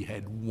think we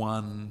had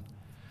one.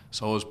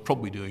 So I was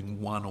probably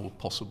doing 1 or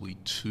possibly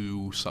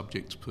 2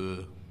 subjects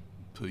per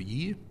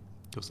year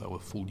because they were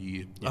full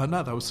year. Yep.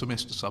 No, they were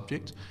semester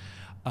subjects.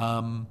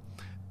 And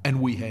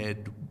we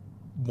had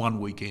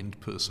 1 weekend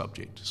per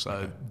subject.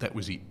 So that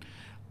was it.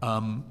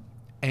 And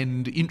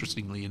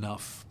interestingly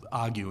enough,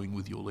 arguing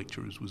with your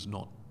lecturers was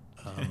not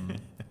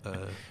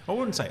I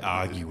wouldn't say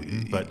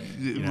arguing, but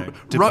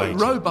debate.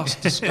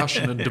 Robust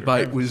discussion and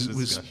debate was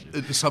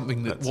discussion.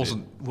 something that That's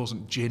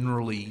wasn't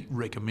generally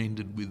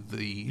recommended with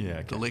the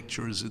okay.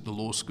 lecturers at the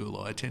law school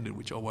I attended,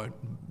 which I won't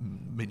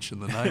mention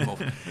the name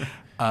of.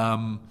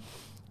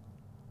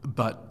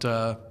 But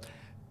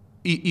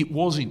it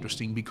was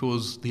interesting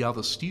because the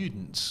other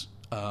students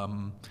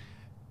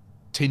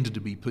tended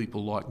to be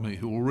people like me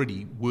who were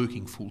already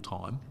working full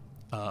time.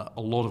 A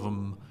lot of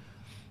them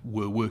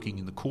were working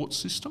in the court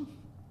system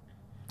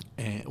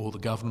or the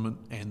government,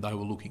 and they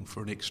were looking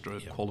for an extra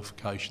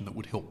qualification that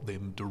would help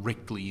them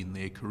directly in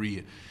their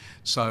career.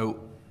 So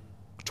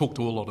I talked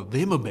to a lot of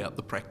them about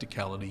the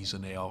practicalities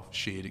and our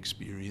shared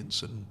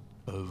experience and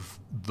of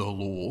the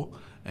law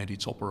and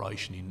its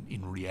operation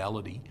in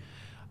reality,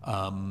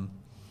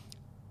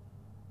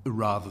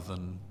 rather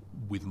than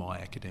with my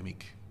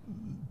academic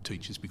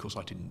teachers, because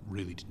I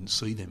didn't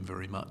see them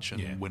very much,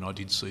 and when I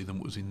did see them,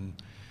 it was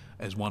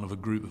as one of a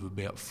group of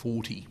about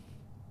 40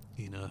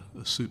 in a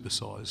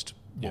supersized,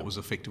 what was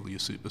effectively a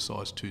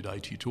supersized 2-day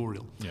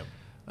tutorial.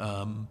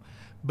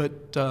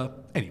 But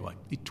anyway,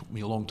 it took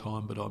me a long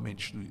time, but I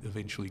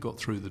eventually got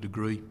through the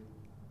degree.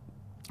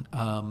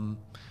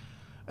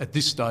 At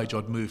this stage,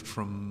 I'd moved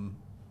from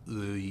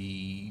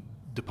the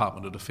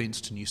Department of Defence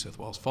to New South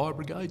Wales Fire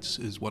Brigades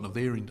as one of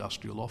their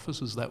industrial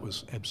officers. That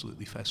was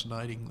absolutely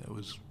fascinating. That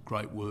was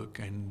great work,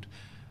 and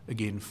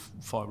again,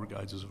 Fire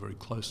Brigades is a very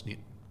close-knit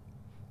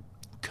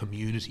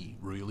community,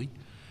 really.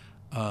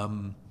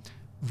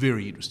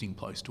 Very interesting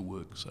place to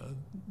work. So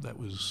that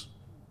was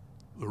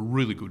a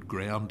really good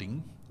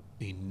grounding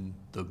in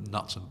the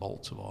nuts and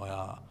bolts of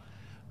IR.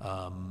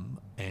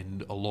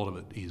 And a lot of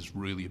it is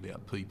really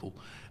about people.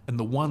 And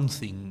the one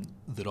thing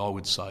that I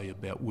would say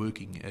about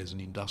working as an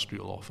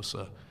industrial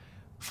officer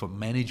for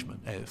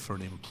management, for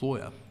an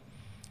employer,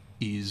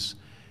 is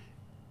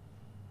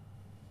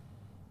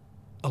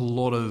a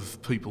lot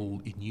of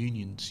people in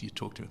unions you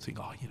talk to and think,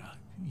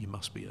 you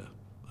must be a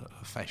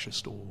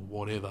fascist or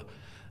whatever.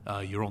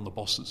 You're on the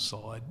boss's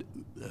side.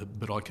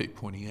 But I keep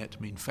pointing out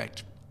to me, in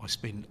fact, I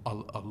spend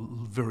a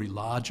very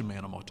large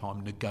amount of my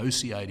time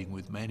negotiating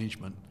with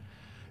management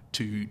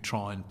to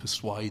try and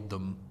persuade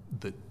them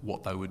that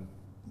what they would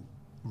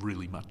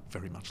really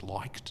very much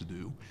like to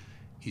do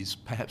is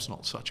perhaps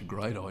not such a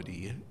great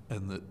idea,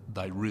 and that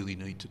they really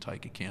need to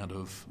take account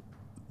of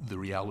the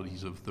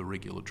realities of the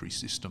regulatory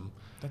system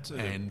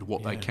and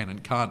what they can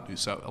and can't do.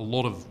 So a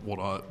lot of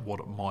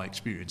what my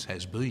experience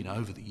has been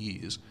over the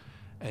years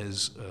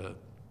as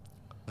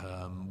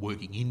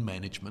working in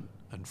management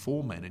and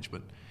for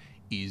management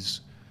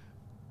is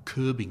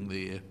curbing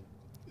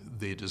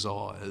their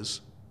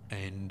desires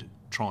and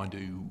trying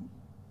to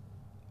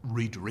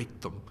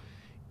redirect them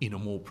in a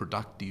more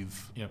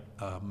productive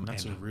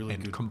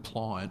and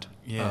compliant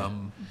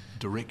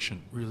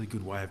direction. Really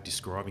good way of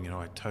describing it.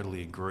 I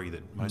totally agree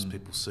that most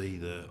people see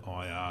the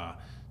IR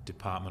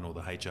department or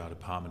the HR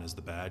department as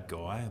the bad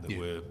guy that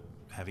we're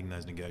having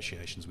those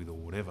negotiations with or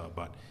whatever,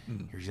 but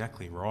you're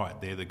exactly right.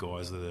 They're the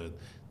guys that are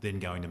then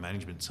going to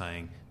management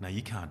saying, no,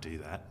 you can't do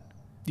that.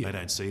 They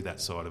don't see that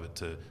side of it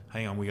to,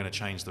 hang on, we're going to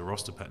change the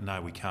roster pattern. No,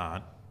 we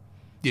can't.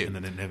 And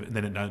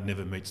then it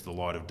never meets the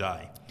light of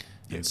day.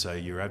 And so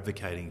you're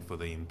advocating for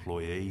the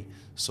employee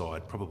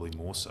side probably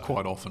more so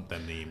quite often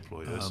than the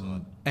employer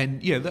side.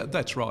 And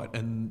that's right.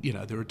 And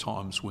there are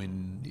times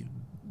when,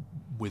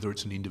 whether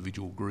it's an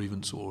individual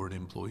grievance or an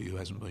employee who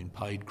hasn't been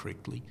paid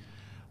correctly,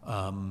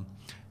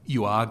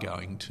 you are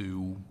going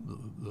to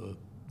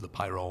the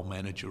payroll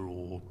manager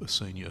or a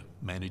senior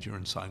manager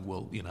and saying,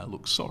 well,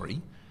 look,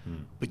 sorry,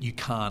 but you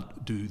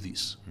can't do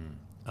this.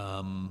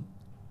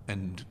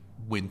 And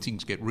when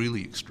things get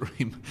really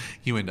extreme,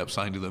 you end up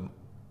saying to them,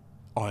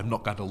 I'm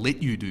not going to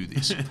let you do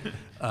this.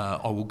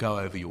 I will go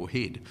over your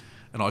head.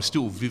 And I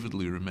still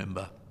vividly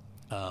remember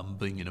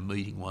being in a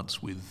meeting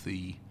once with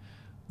the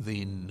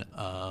then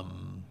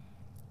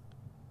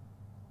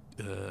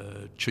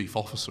chief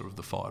officer of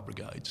the fire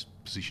brigades.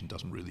 Position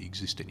doesn't really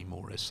exist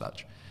anymore as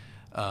such,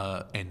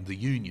 and the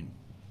union.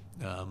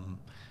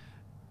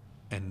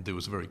 And there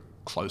was a very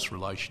close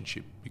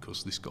relationship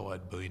because this guy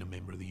had been a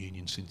member of the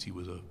union since he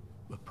was a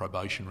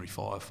probationary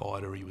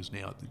firefighter. He was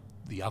now at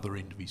the other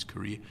end of his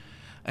career.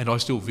 And I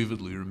still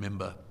vividly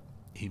remember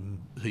he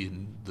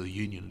and the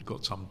union had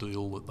got some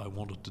deal that they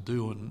wanted to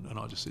do, and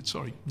I just said,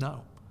 sorry,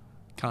 no,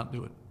 can't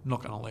do it,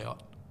 not going to allow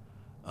it.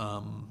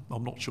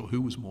 I'm not sure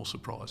who was more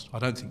surprised. I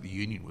don't think the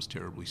union was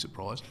terribly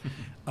surprised,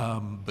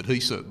 but he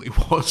certainly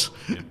was.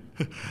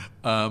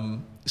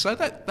 So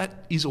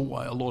that is a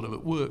way a lot of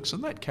it works,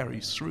 and that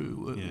carries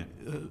through.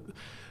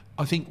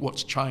 I think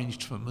what's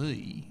changed for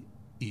me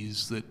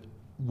is that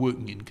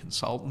working in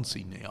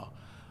consultancy now,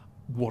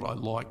 what I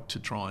like to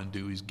try and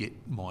do is get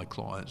my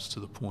clients to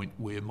the point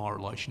where my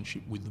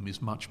relationship with them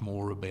is much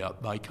more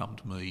about they come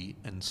to me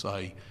and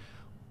say,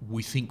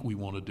 we think we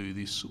want to do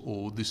this,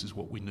 or this is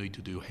what we need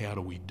to do. How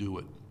do we do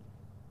it?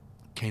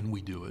 Can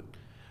we do it?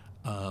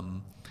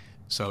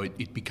 So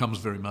it becomes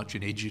very much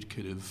an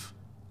educative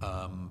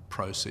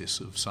process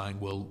of saying,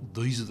 well,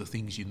 these are the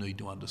things you need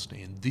to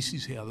understand. This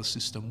is how the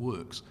system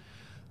works.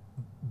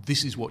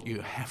 this is what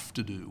you have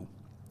to do.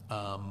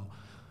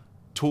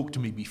 Talk to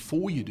me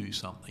before you do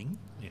something,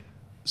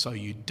 so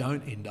you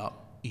don't end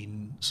up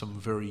in some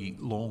very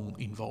long,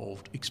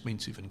 involved,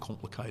 expensive and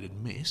complicated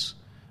mess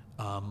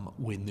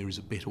when there is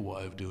a better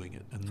way of doing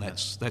it. And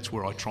that's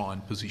where I try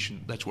and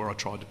position. That's where I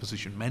tried to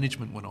position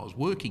management when I was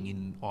working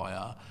in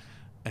IR,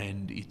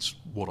 and it's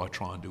what I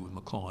try and do with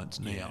my clients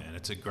now. Yeah, and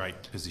it's a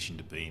great position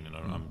to be in. And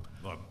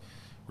I've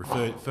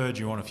referred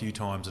you on a few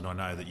times, and I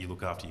know that you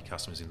look after your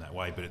customers in that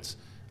way, but it's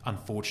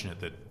unfortunate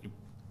that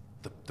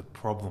the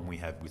problem we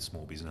have with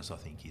small business, I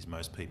think, is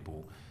most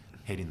people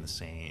head in the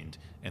sand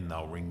and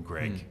they'll ring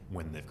Greg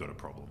when they've got a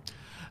problem,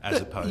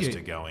 as opposed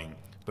to going.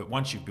 But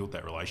once you've built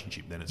that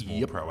relationship, then it's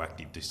more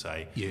proactive to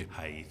say,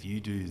 hey, if you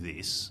do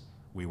this,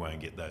 we won't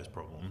get those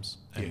problems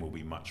and we'll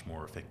be much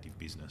more effective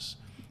business.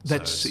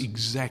 That's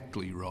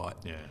exactly right.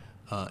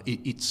 Yeah.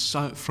 It's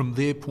so, from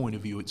their point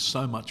of view, it's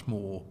so much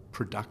more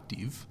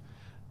productive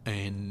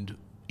and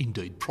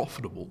indeed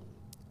profitable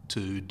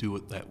to do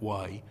it that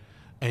way,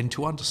 and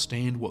to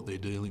understand what they're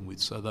dealing with,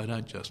 so they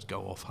don't just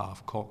go off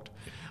half-cocked.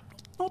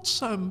 Not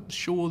so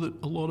sure that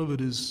a lot of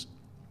it is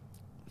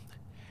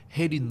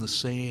head in the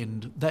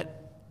sand.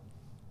 That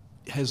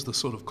has the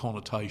sort of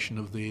connotation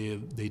of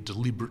they're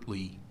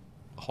deliberately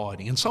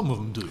hiding, and some of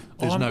them do.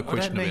 There's no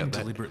question about that. I don't mean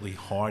deliberately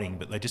hiding,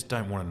 but they just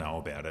don't want to know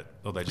about it,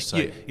 or they just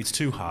say it's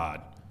too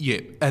hard. Yeah,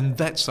 and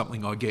that's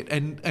something I get.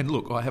 And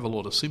look, I have a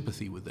lot of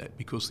sympathy with that,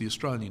 because the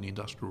Australian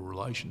industrial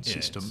relations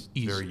system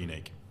is very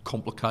unique,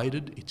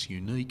 complicated. It's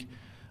unique.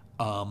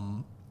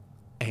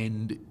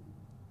 And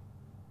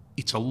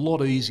it's a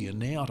lot easier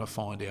now to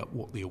find out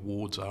what the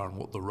awards are and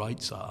what the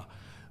rates are,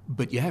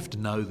 but you have to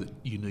know that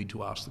you need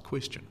to ask the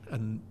question,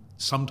 and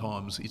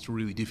sometimes it's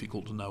really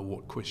difficult to know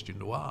what question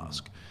to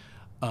ask.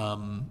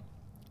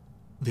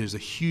 There's a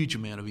huge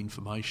amount of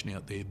information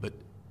out there, but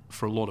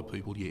for a lot of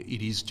people,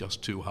 it is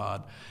just too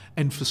hard.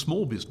 And for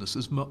small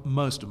businesses,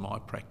 most of my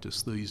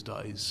practice these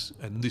days,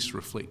 and this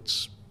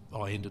reflects,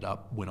 I ended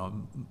up, when I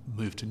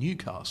moved to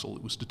Newcastle,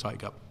 it was to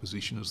take up a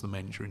position as the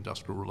Manager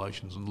Industrial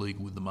Relations and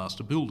Legal with the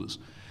Master Builders.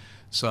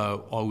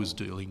 So I was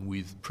dealing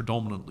with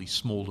predominantly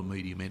small to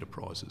medium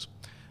enterprises.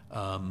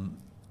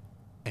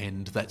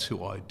 And that's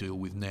who I deal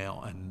with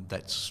now, and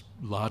that's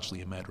largely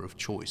a matter of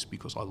choice,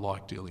 because I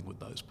like dealing with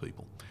those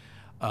people.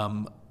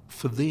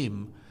 For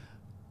them,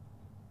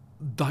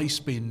 they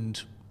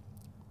spend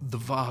the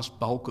vast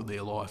bulk of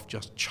their life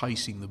just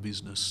chasing the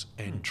business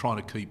and trying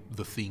to keep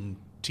the thing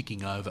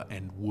ticking over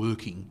and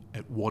working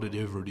at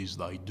whatever it is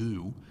they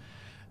do.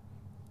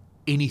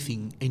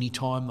 Any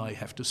time they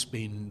have to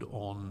spend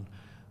on,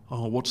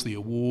 what's the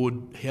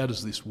award, how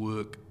does this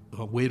work,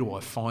 where do I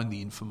find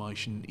the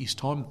information, is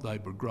time that they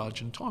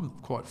begrudge, and time,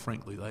 quite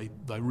frankly,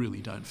 they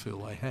really don't feel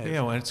they have.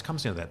 Yeah, well, it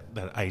comes down to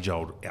that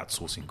age-old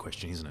outsourcing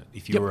question, isn't it?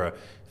 If you're a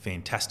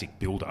fantastic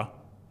builder,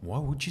 why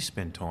would you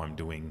spend time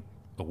doing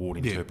award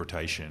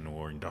interpretation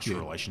or industrial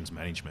relations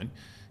management?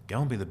 Go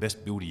and be the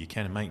best builder you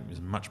can and make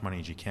as much money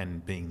as you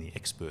can being the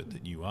expert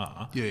that you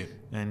are,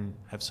 and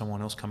have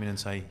someone else come in and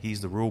say, here's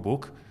the rule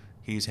book,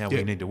 here's how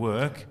we need to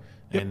work,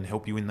 and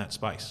help you in that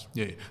space.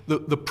 Yeah.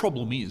 The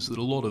problem is that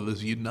a lot of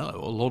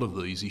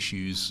these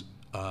issues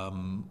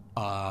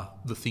are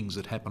the things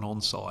that happen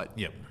on site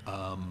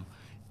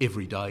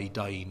every day,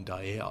 day in,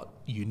 day out.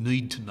 You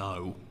need to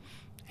know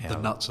the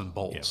nuts and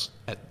bolts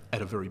at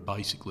a very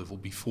basic level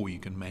before you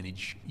can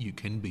manage. You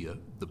can be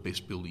the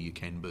best builder you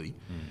can be.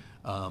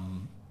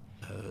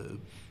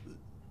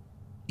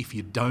 If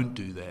you don't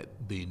do that,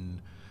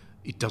 then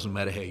it doesn't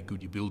matter how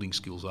good your building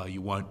skills are.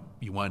 You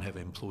won't have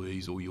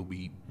employees, or you'll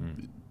be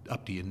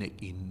up to your neck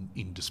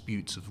in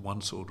disputes of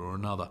one sort or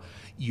another.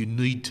 You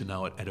need to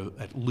know it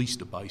at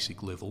least a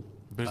basic level.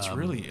 But it's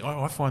really,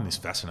 I find this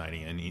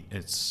fascinating, and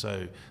it's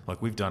so,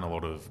 like, we've done a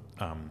lot of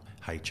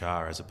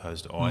HR as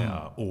opposed to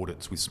IR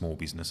audits with small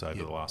business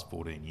over the last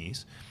 14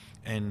 years,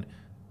 and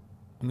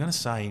I'm going to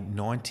say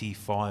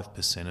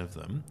 95% of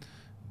them,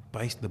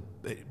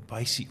 it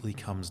basically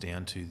comes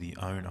down to the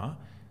owner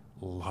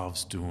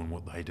loves doing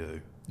what they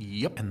do.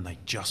 Yep. And they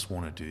just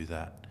want to do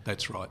that.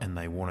 That's right. And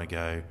they want to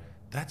go,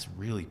 that's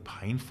really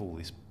painful,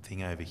 this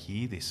thing over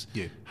here, this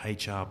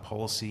HR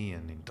policy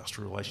and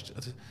industrial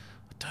relations.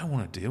 I don't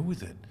want to deal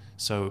with it.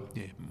 So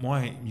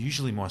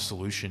usually my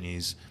solution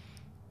is,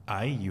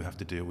 A, you have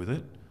to deal with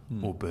it,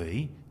 or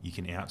B, you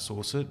can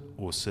outsource it,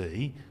 or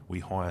C,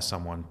 we hire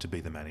someone to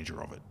be the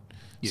manager of it.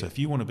 Yeah. So if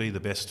you want to be the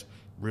best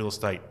real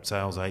estate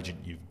sales agent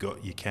you've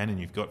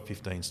got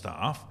 15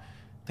 staff,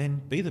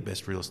 then be the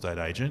best real estate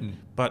agent,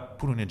 but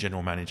put in a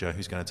general manager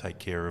who's going to take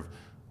care of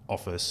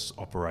office,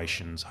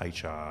 operations,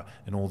 HR,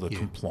 and all the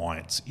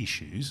compliance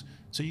issues,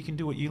 so you can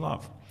do what you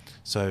love.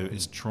 So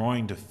it's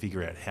trying to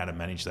figure out how to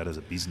manage that as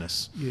a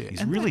business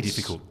is really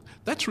difficult.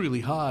 That's really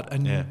hard,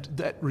 and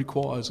that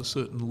requires a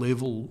certain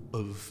level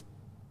of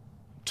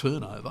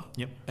turnover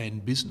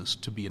and business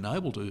to be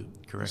able to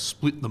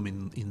split them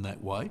in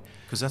that way.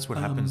 Because that's what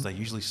happens. They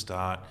usually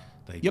start,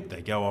 they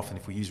go off, and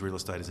if we use real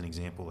estate as an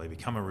example, they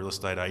become a real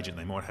estate agent.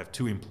 They might have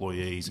 2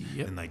 employees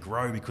and they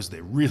grow because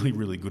they're really,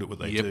 really good at what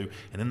they do.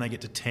 And then they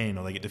get to 10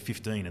 or they get to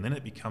 15, and then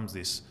it becomes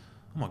this,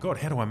 oh my God,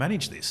 how do I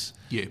manage this?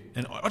 Yeah.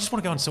 And I just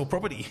want to go and sell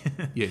property.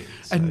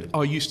 So, and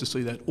I used to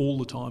see that all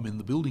the time in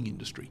the building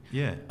industry.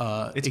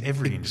 It's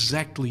every industry.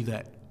 Exactly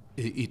that.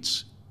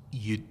 It's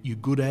you're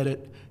good at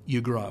it,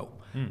 you grow.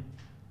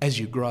 As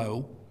you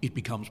grow, it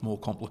becomes more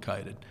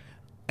complicated.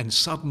 And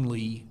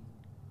suddenly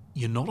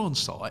you're not on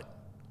site,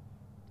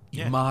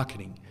 you're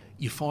marketing,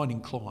 you're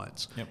finding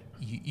clients,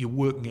 you're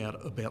working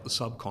out about the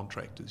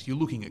subcontractors, you're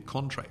looking at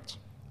contracts.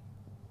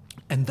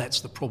 And that's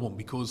the problem,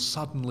 because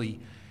suddenly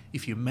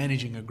if you're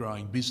managing a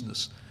growing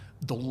business,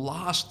 the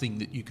last thing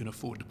that you can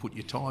afford to put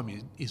your time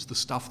in is the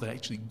stuff that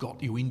actually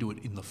got you into it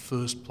in the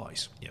first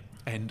place.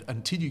 And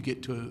until you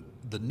get to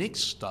the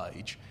next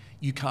stage,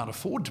 you can't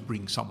afford to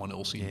bring someone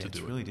else in to do it.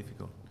 It's really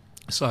difficult.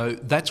 So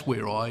that's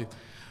where I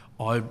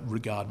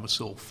regard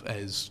myself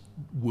as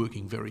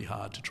working very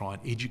hard to try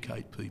and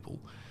educate people,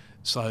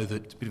 so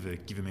that... It's a bit of a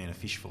give a man a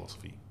fish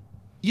philosophy.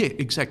 Yeah,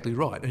 exactly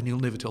right, and he'll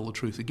never tell the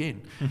truth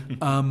again.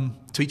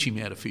 Teach him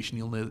how to fish and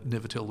he'll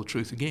never tell the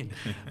truth again.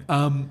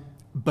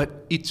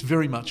 But it's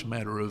very much a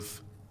matter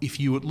of, if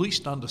you at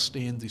least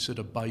understand this at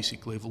a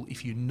basic level,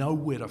 if you know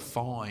where to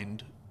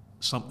find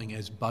something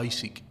as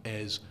basic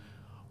as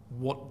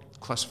what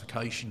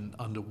classification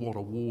under what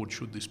award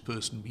should this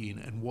person be in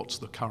and what's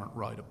the current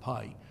rate of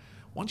pay,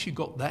 once you've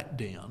got that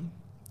down,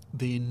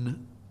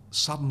 then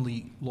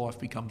suddenly life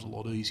becomes a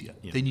lot easier.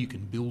 Then you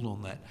can build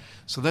on that.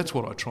 So that's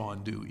what I try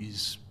and do,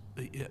 is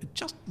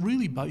just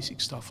really basic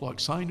stuff, like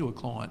saying to a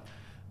client,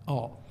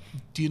 oh,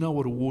 do you know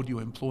what award you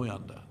employ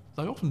under?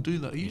 They often do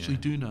that. They usually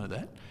do know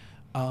that.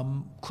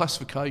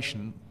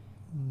 Classification,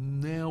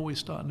 now we're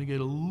starting to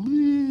get a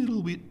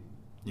little bit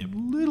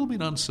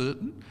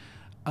uncertain.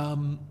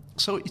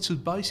 So it's as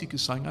basic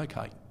as saying,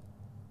 okay,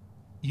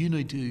 you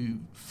need to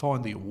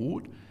find the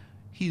award.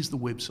 Here's the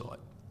website.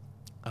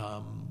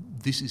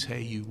 This is how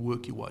you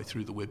work your way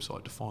through the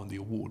website to find the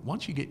award.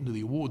 Once you get into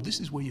the award, this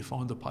is where you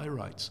find the pay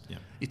rates.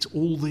 It's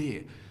all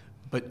there.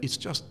 But it's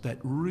just that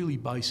really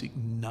basic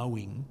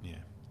knowing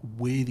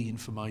where the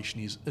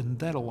information is, and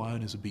that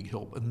alone is a big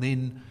help. And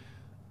then,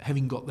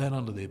 having got that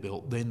under their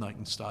belt, then they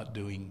can start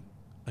doing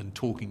and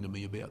talking to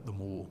me about the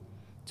more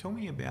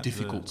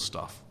difficult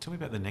stuff. Tell me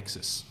about the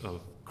nexus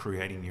of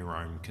creating your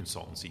own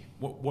consultancy.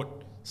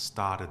 What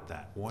started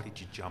that? Why did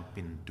you jump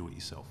in and do it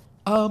yourself?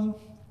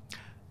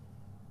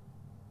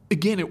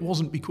 Again, it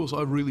wasn't because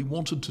I really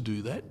wanted to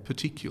do that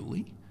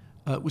particularly.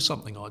 It was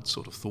something I'd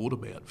sort of thought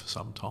about for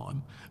some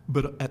time.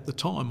 But at the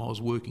time, I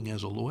was working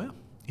as a lawyer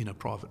in a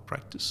private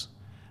practice.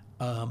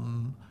 I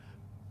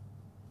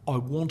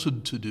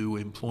wanted to do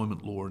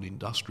employment law and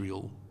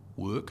industrial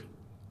work,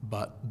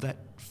 but that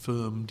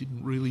firm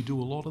didn't really do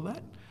a lot of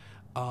that.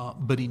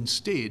 But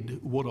instead,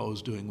 what I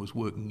was doing was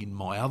working in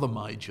my other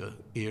major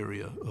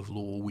area of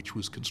law, which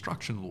was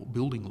construction law,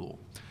 building law.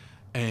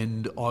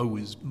 And I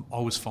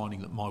was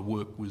finding that my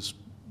work was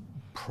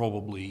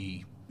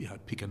probably,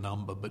 pick a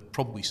number, but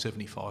probably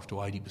 75 to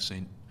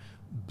 80%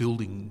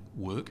 building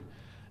work.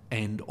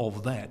 And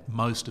of that,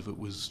 most of it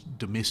was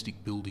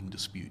domestic building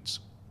disputes.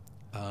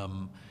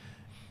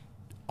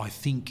 I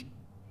think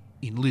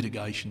in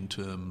litigation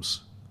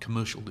terms,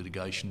 commercial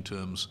litigation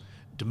terms,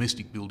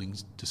 domestic building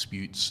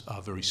disputes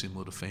are very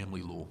similar to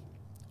family law.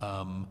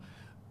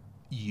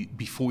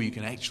 Before you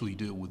can actually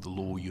deal with the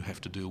law, you have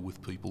to deal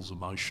with people's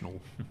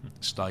emotional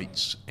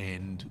states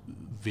and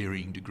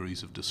varying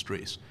degrees of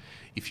distress.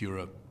 If you're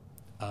a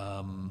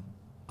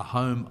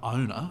home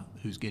owner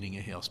who's getting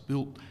a house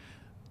built,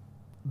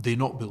 they're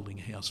not building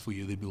a house for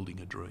you, they're building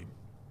a dream.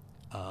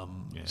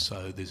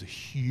 So there's a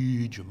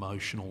huge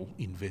emotional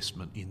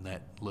investment in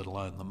that, let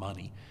alone the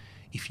money.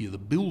 If you're the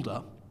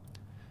builder,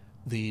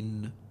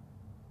 then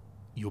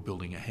you're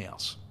building a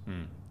house.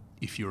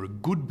 If you're a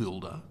good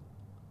builder,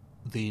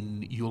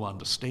 then you'll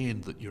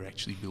understand that you're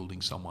actually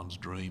building someone's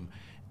dream,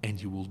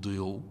 and you will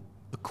deal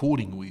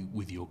accordingly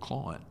with your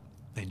client,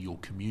 and you'll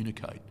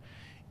communicate.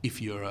 If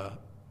you're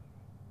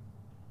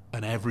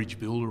an average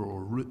builder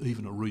or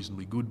even a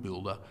reasonably good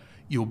builder,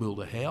 you'll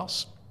build a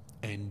house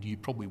and you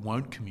probably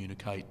won't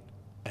communicate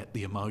at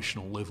the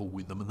emotional level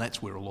with them, and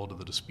that's where a lot of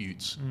the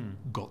disputes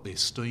got their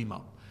steam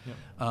up.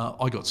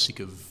 I got sick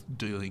of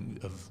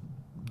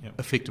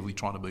effectively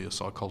trying to be a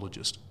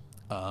psychologist.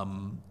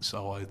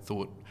 So I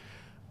thought,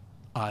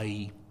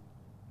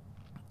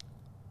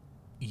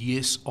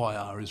 yes,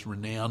 IR is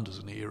renowned as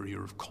an area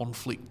of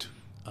conflict,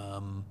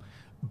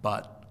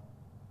 but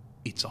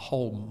it's a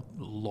whole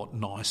lot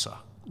nicer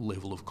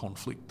level of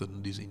conflict than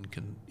it is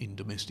in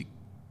domestic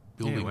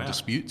building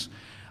disputes.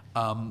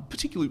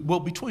 Particularly,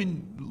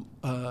 between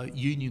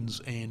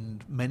unions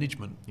and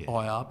management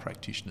IR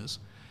practitioners,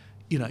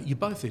 you're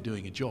both there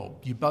doing a job.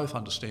 You both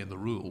understand the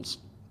rules,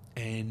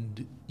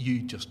 and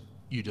you just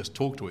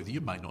talk to each other.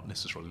 You may not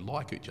necessarily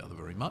like each other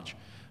very much.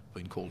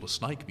 Been called a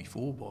snake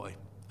before by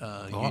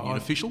union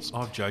officials.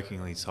 I've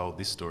jokingly told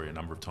this story a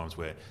number of times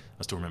where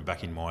I still remember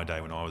back in my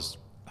day when I was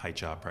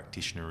HR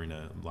practitioner in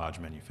a large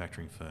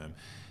manufacturing firm,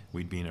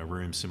 we'd be in a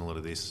room similar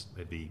to this.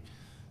 There'd be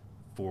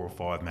 4 or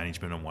 5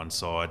 management on one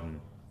side and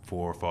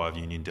 4 or 5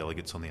 union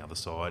delegates on the other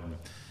side,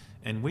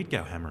 and we'd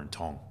go hammer and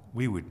tong.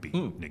 We would be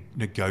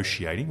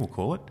negotiating, we'll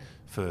call it,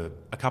 for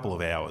a couple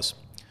of hours.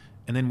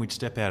 And then we'd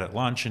step out at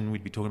lunch and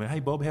we'd be talking about, hey,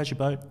 Bob, how's your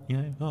boat? You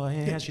know, oh,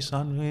 yeah, how's your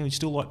son? You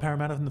still like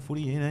Parramatta and the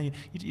footy? You know, you're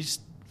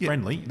just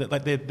friendly.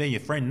 Like they're your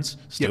friends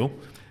still. Yep.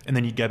 And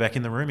then you'd go back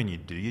in the room and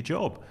you'd do your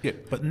job.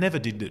 Yep. But never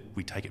did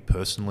we take it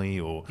personally,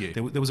 or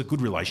there was a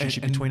good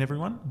relationship between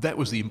everyone. That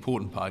was the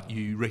important part.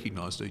 You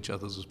recognised each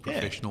other as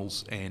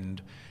professionals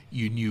and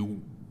you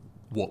knew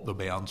what the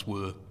bounds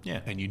were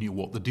and you knew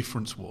what the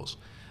difference was.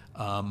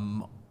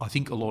 I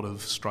think a lot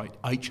of straight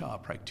HR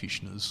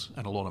practitioners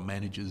and a lot of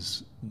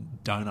managers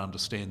don't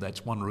understand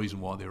that's one reason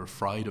why they're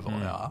afraid of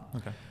IR.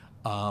 Okay.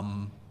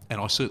 And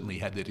I certainly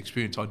had that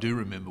experience. I do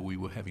remember we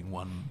were having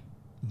one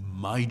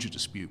major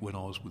dispute when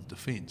I was with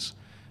Defence,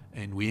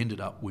 and we ended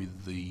up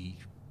with the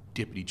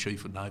Deputy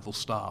Chief of Naval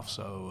Staff,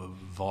 so a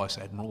Vice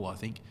Admiral, I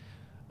think,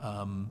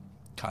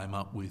 came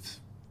up with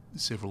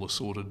several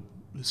assorted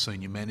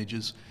senior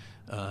managers,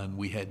 and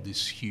we had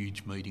this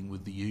huge meeting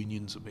with the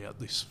unions about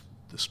the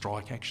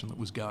strike action that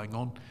was going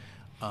on,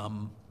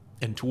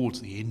 and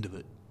towards the end of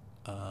it,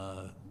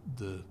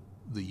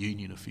 the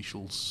union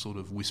officials sort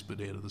of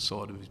whispered out of the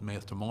side of his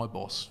mouth to my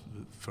boss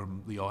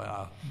from the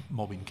IR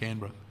mob in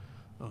Canberra,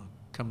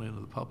 come down to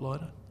the pub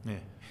later. Yeah.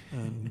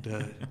 And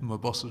my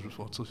boss's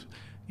response was,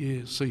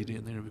 yeah, see you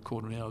down there in a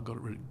quarter of an hour,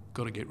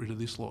 got to get rid of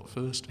this lot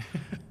first.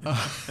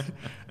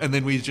 And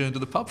then we adjourned to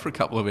the pub for a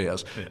couple of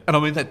hours. Yeah. And I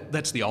mean,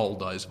 that's the old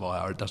days of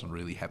IR. It doesn't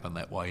really happen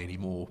that way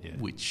anymore,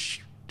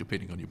 which,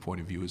 depending on your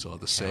point of view, is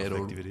either sad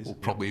or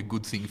probably a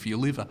good thing for your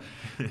liver.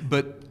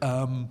 But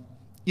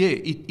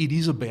it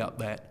is about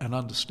that and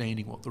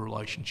understanding what the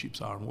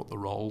relationships are and what the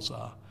roles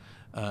are.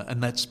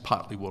 And that's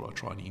partly what I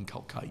try and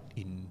inculcate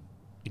in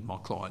my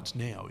clients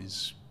now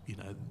is, you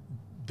know,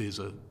 there's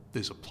a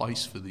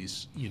place for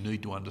this. You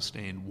need to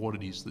understand what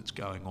it is that's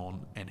going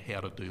on and how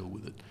to deal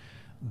with it.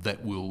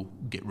 That will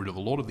get rid of a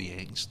lot of the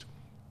angst.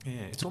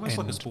 Yeah, it's almost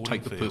like a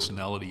sporting field. Take the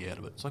personality out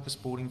of it. It's like a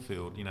sporting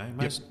field, you know.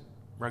 Most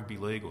rugby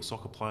league or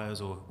soccer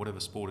players or whatever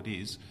sport it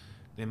is,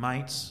 they're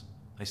mates.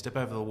 They step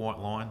over the white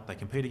line, they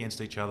compete against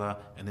each other,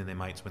 and then they're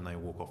mates when they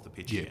walk off the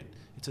pitch again.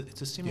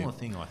 It's a similar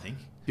thing, I think.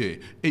 Yeah,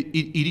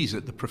 it is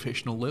at the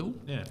professional level.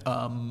 Yeah.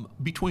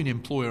 Between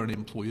employer and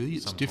employee,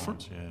 it's sometimes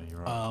different. Yeah,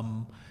 you're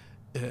right.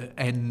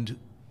 And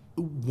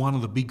one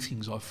of the big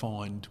things I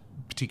find,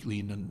 particularly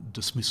in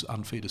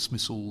unfair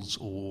dismissals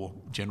or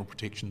general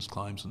protections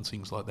claims and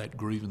things like that,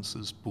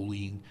 grievances,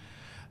 bullying,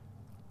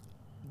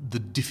 the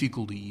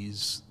difficulty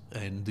is,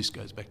 and this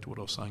goes back to what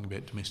I was saying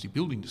about domestic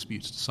building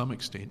disputes to some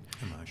extent,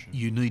 emotion.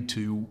 You need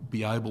to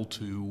be able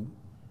to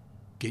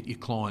get your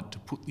client to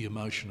put the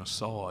emotion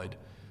aside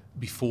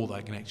before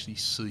they can actually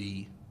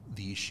see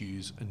the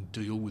issues and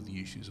deal with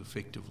the issues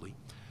effectively.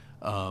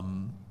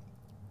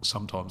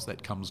 Sometimes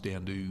that comes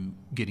down to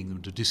getting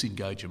them to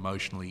disengage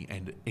emotionally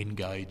and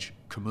engage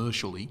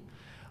commercially,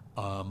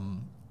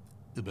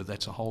 but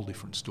that's a whole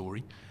different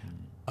story.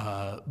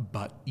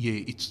 But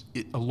yeah,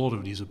 a lot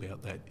of it is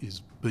about that,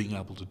 is being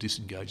able to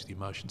disengage the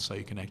emotion so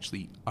you can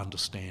actually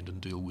understand and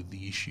deal with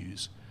the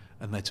issues,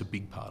 and that's a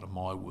big part of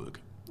my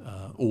work.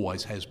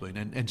 Always has been,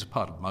 and it's a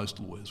part of most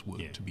lawyers'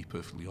 work, to be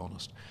perfectly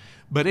honest.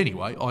 But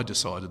anyway, I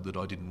decided that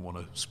I didn't want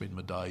to spend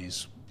my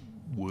days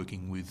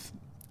working with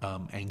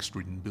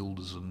angst-ridden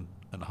builders and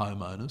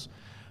homeowners.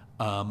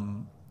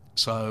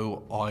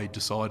 So I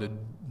decided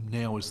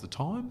now is the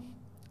time.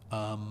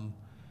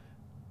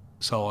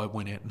 So I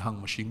went out and hung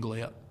my shingle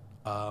out.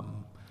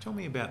 Tell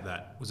me about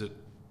that. Was it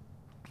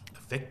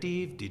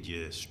effective? Did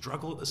you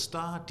struggle at the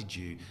start? Did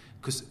you?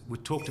 Because we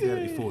talked about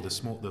it before.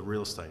 The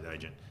real estate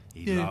agent.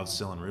 He loves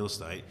selling real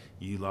estate.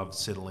 You love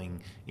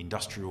settling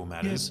industrial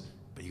matters,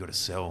 but you got to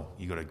sell.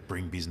 You got to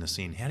bring business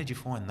in. How did you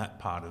find that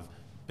part of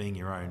being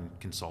your own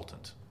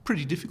consultant?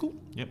 Pretty difficult.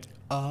 Yep.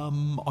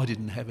 I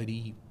didn't have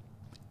any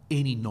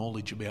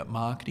knowledge about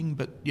marketing,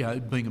 but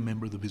being a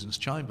member of the business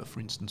chamber,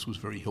 for instance, was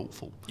very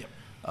helpful. Yep.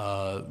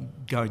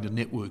 Going to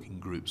networking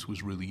groups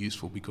was really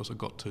useful because I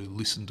got to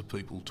listen to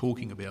people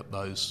talking about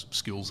those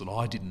skills that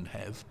I didn't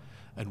have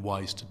and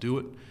ways to do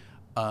it.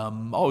 I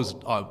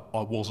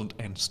wasn't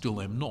and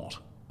still am not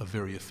a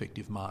very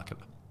effective marketer.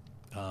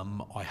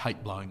 I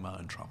hate blowing my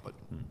own trumpet.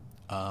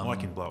 I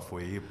can blow it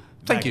for you.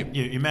 Thank you.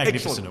 You're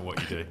magnificent at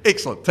what you do.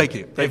 Excellent. Thank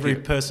you. Every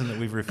person that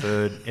we've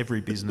referred,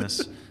 every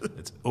business,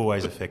 it's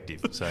always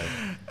effective. So,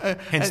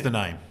 hence the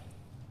name.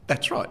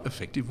 That's right,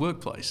 effective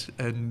workplace,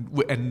 and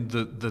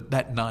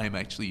that name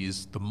actually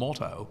is the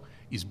motto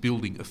is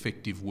building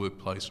effective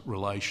workplace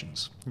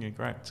relations. Yeah,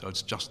 great. So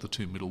it's just the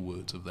two middle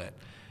words of that.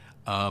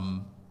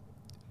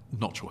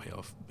 Not sure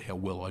how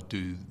well I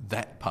do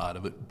that part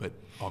of it, but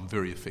I'm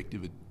very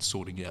effective at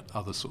sorting out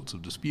other sorts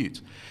of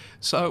disputes.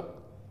 So,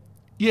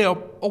 I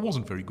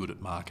wasn't very good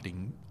at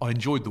marketing. I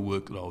enjoyed the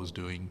work that I was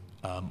doing.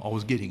 I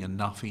was getting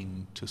enough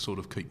in to sort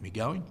of keep me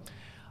going.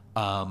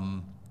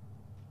 But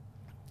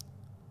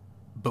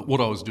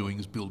what I was doing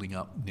is building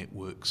up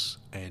networks,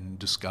 and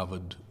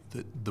discovered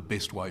that the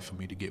best way for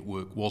me to get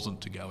work wasn't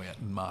to go out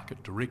and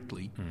market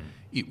directly.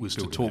 It was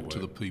to talk to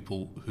the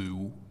people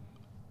who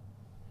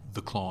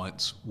the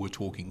clients were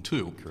talking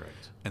to.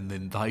 Correct. And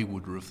then they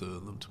would refer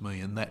them to me,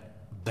 and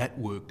that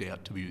worked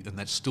out to be, and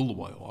that's still the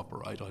way I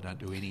operate. I don't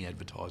do any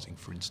advertising,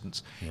 for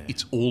instance. Yeah.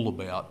 It's all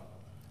about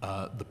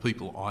the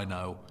people I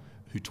know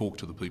who talk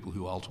to the people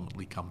who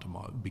ultimately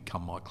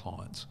become my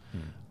clients.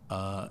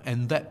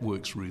 And that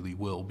works really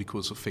well,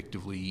 because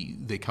effectively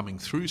they're coming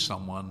through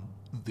someone,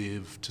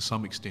 they've to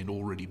some extent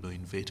already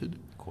been vetted.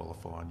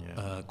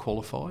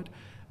 Qualified,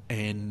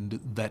 and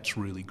that's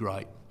really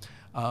great.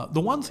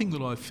 The one thing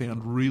that I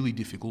found really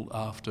difficult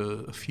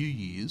after a few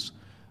years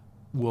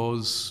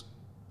was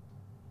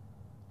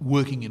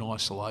working in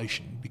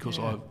isolation, because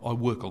I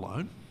work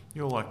alone.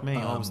 You're like me,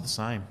 I was the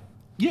same.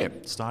 Yeah.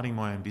 Starting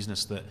my own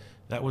business,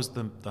 that was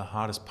the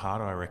hardest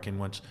part, I reckon,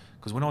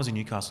 because when I was in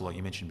Newcastle, like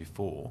you mentioned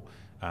before,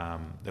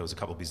 there was a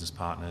couple of business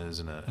partners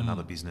and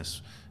another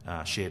business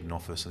shared an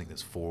office. I think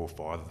there's 4 or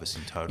 5 of us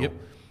in total. Yep.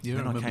 Yeah,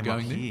 and I I remember came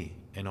going up there. here,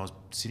 and I was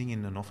sitting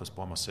in an office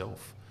by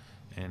myself,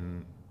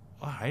 and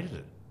I hated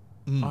it.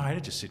 I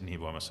hated just sitting here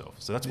by myself.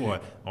 So that's why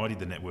I did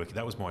the networking.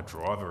 That was my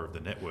driver of the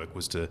network,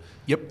 was to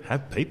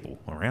have people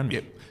around me.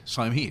 Yep,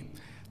 same here.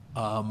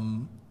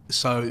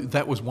 So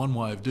that was one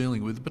way of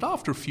dealing with it. But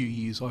after a few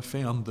years, I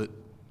found that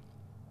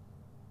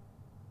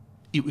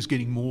it was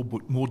getting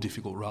more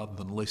difficult rather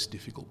than less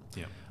difficult.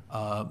 Yeah.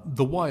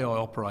 The way I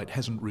operate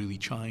hasn't really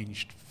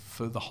changed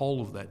for the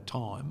whole of that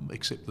time,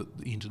 except that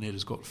the internet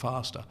has got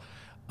faster.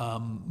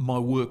 My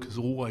work has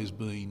always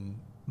been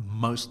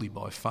mostly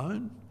by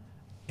phone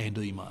and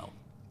email.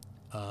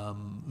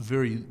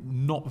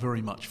 Not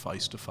very much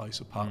face-to-face,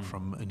 apart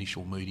from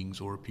initial meetings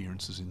or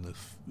appearances in the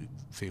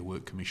Fair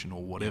Work Commission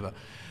or whatever.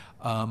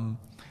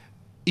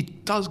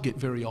 It does get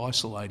very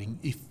isolating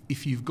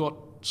if you've got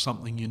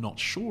something you're not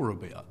sure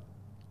about.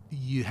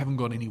 You haven't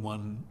got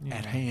anyone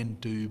at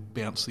hand to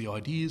bounce the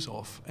ideas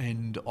off,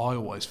 and I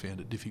always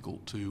found it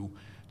difficult to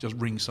just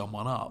ring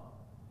someone up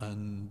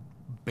and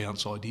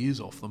bounce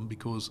ideas off them,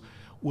 because,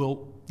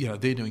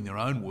 they're doing their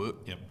own work.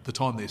 Yep. The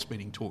time they're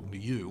spending talking to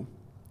you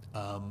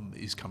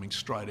is coming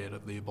straight out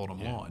of their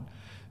bottom line.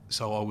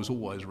 So I was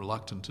always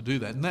reluctant to do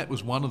that, and that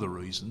was one of the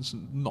reasons,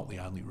 not the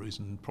only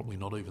reason, probably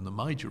not even the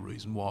major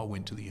reason, why I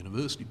went to the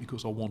university,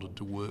 because I wanted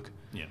to work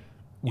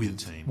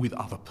with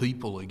other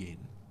people again.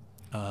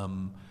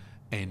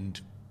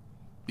 And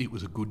it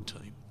was a good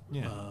team.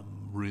 Yeah.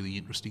 Really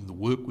interesting. The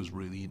work was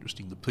really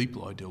interesting. The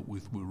people I dealt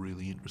with were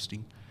really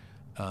interesting.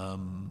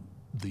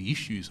 The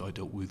issues I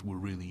dealt with were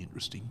really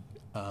interesting.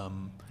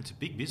 It's a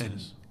big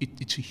business.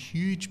 It's a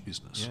huge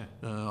business.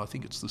 Yeah. I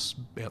think it's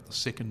about the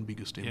second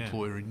biggest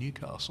employer in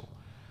Newcastle.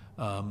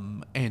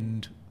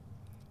 And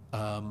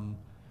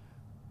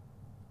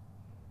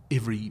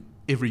every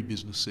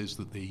business says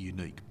that they're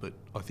unique, but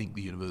I think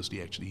the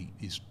university actually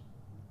is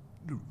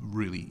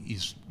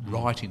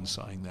right in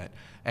saying that.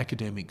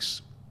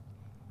 Academics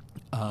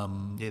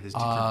there's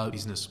different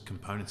business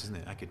components, isn't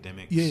there?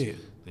 Academics. Yeah.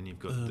 Then you've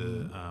got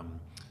the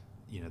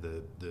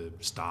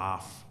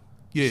staff.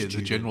 Yeah, students.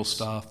 the general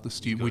staff, the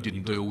student. We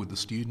didn't deal with the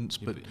students,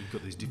 but you've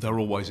got these different they're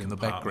always in the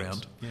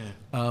compartments. background.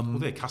 Yeah. Well,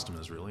 they're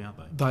customers, really, aren't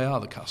they? They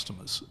are the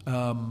customers.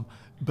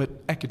 But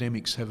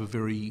academics have a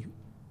very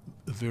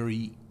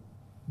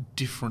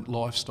different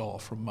lifestyle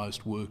from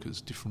most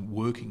workers, different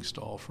working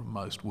style from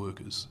most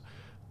workers.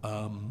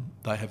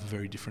 They have a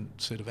very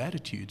different set of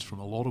attitudes from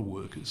a lot of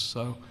workers.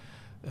 So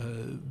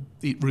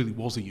it really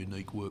was a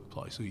unique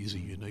workplace. It is a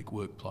unique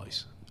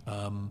workplace.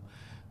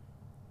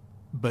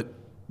 But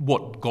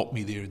what got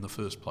me there in the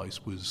first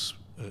place was,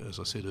 as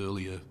I said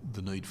earlier,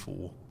 the need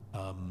for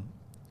a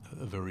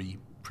very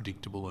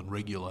predictable and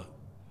regular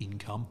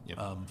income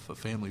for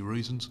family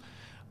reasons,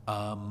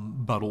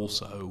 but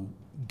also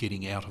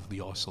getting out of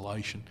the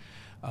isolation.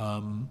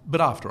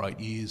 But after 8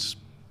 years,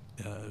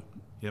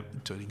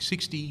 turning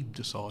 60,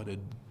 decided,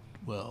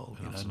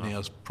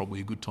 now's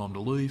probably a good time to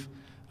leave.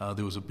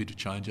 There was a bit of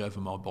changeover.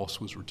 My boss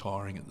was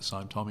retiring at the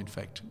same time. In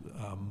fact,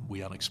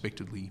 we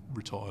unexpectedly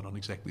retired on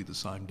exactly the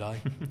same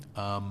day,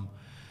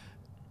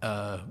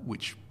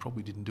 which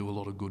probably didn't do a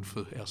lot of good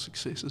for our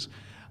successors.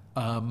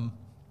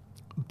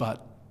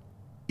 But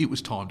it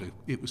was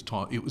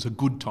a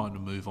good time to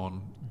move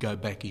on, go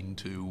back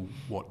into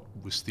what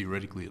was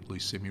theoretically at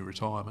least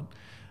semi-retirement,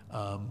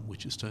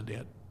 which has turned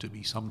out to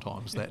be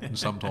sometimes that and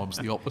sometimes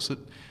the opposite,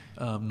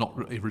 not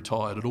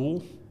retired at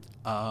all.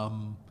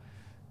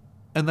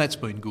 And that's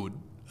been good.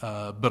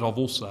 But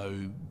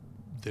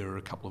there are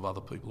a couple of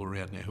other people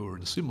around now who are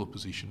in a similar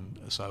position,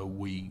 so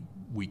we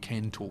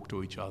can talk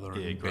to each other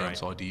and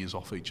bounce ideas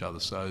off each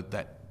other. So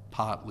that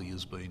partly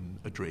has been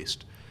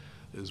addressed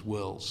as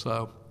well.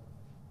 So,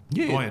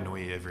 yeah. I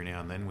annoy you every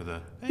now and then with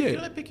can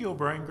I pick your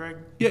brain, Greg?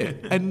 Yeah,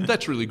 and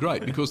that's really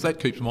great because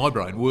that keeps my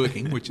brain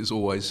working, which is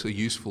always a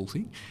useful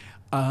thing.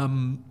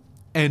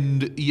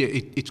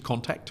 It's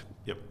contact.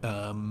 Yep.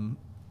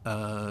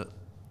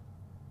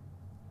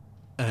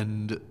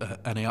 and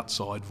an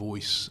outside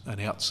voice, an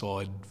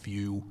outside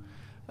view,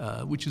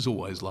 which is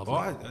always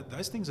lovely.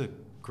 Those things are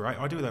great.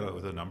 I do that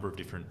with a number of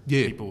different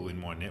people in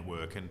my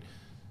network, and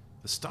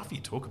the stuff you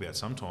talk about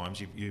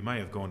sometimes, you may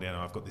have gone down,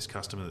 I've got this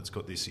customer that's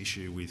got this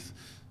issue with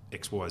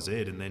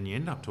XYZ, and then you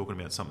end up talking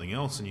about something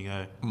else and you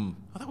go, oh,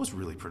 that was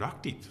really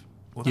productive.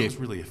 Well, that was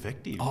really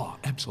effective. Oh,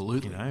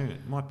 absolutely. You know,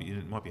 it might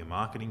be a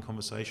marketing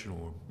conversation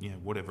or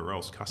whatever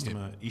else,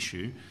 customer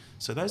issue.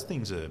 So those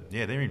things are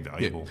they're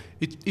invaluable.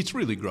 Yeah. It's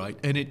really great,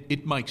 and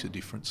it makes a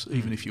difference,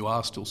 even if you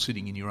are still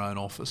sitting in your own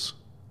office.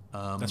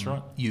 That's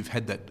right. You've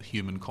had that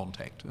human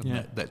contact,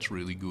 and that's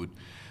really good.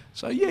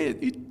 So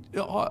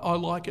I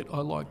like it.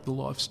 I like the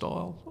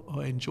lifestyle.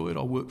 I enjoy it.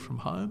 I work from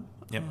home.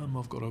 Yep.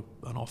 I've got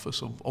an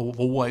office. I've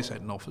always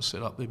had an office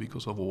set up there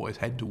because I've always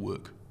had to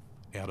work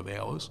out of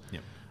hours.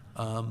 Yep.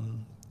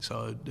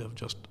 So I've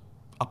just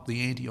upped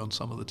the ante on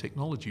some of the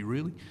technology,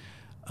 really,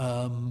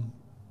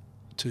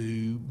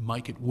 to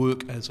make it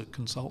work as a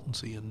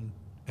consultancy. And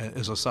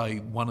as I say,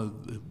 it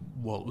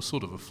was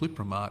sort of a flip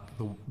remark,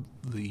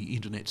 the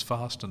internet's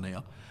faster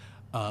now.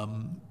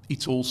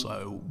 It's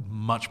also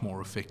much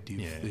more effective.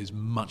 Yeah. There's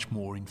much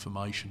more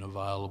information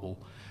available.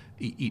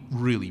 It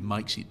really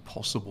makes it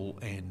possible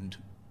and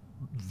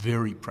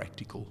very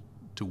practical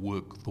to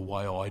work the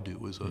way I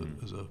do as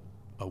a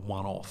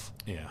one-off.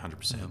 Yeah,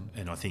 100%.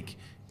 And I think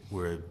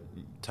we're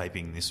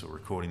taping this or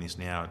recording this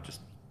now just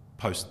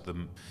post the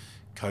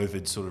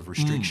COVID sort of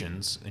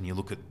restrictions, and you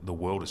look at the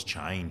world has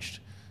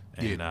changed.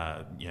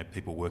 And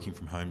people working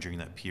from home during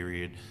that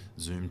period,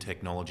 Zoom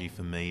technology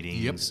for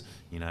meetings,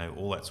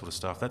 all that sort of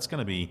stuff. That's going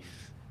to be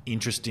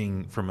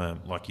interesting from a,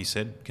 like you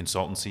said,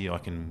 consultancy.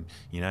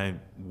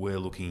 We're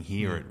looking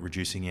here at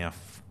reducing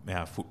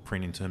our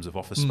footprint in terms of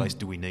office space.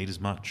 Do we need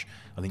as much?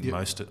 I think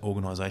most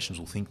organisations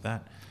will think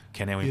that.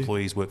 Can our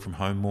employees work from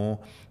home more?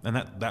 And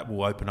that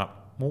will open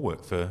up more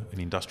work for an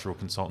industrial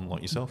consultant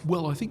like yourself.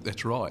 Well, I think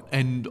that's right.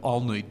 And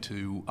I'll need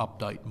to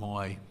update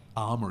my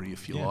armoury,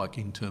 if you like,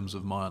 in terms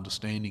of my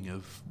understanding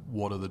of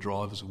what are the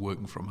drivers of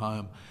working from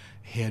home.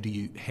 How do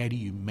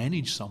you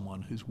manage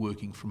someone who's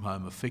working from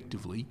home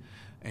effectively?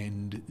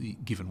 And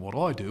given what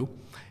I do,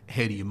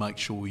 how do you make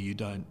sure you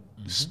don't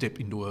step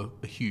into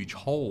a huge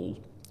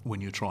hole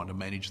when you're trying to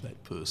manage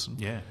that person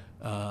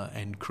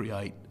and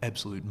create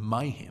absolute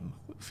mayhem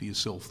for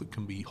yourself that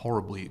can be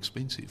horribly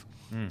expensive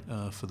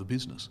for the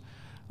business?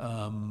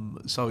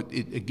 So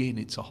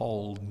it's a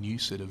whole new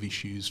set of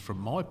issues from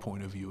my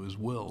point of view as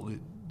well.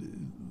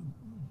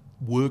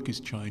 Work is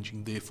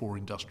changing, therefore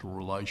industrial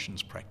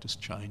relations practice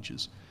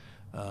changes.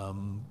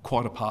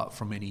 Quite apart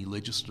from any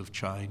legislative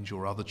change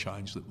or other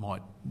change that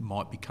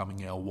might be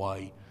coming our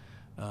way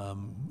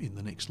in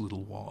the next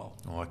little while.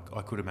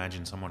 I could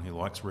imagine someone who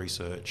likes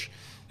research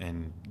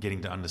and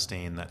getting to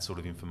understand that sort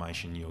of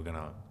information, you're going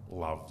to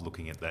love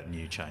looking at that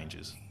new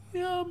changes.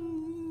 Yeah,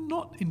 I'm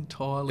not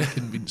entirely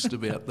convinced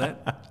about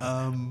that.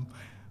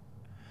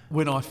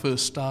 When I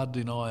first started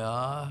in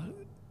IR,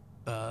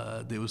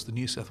 there was the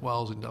New South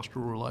Wales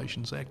Industrial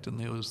Relations Act and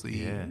there was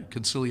the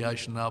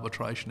Conciliation and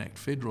Arbitration Act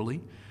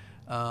federally.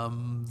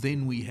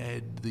 Then we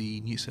had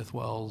the New South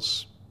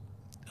Wales,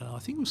 I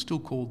think it was still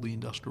called the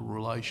Industrial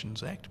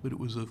Relations Act, but it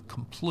was a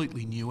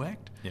completely new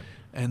act. Yep.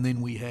 And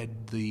then we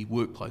had the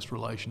Workplace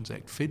Relations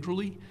Act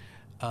federally,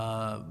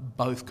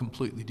 both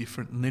completely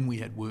different. And then we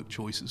had Work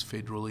Choices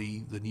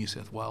federally. The New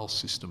South Wales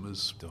system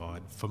has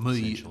died. For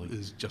me,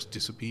 has just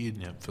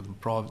disappeared for the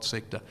private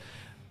sector.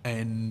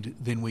 And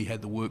then we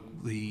had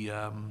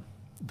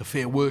the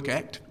Fair Work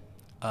Act.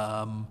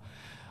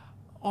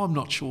 I'm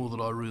not sure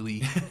that I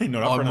really.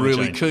 I'm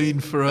really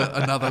keen for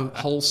another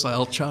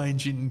wholesale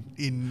change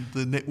in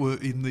the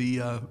network in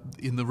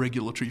the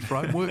regulatory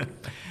framework.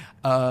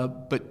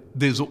 But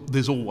there's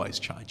always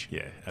change.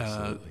 Yeah,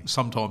 absolutely.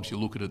 Sometimes you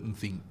look at it and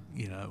think,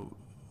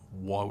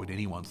 why would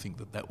anyone think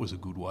that was a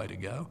good way to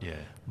go? Yeah.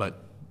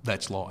 But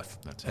that's life.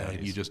 That's how it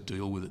is. You just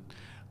deal with it.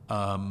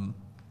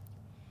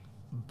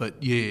 But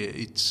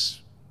it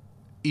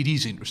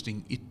is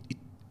interesting.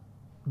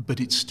 But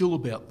it's still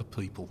about the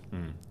people.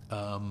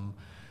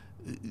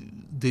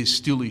 There's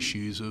still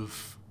issues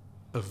of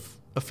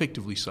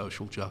effectively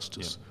social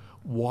justice. Yep.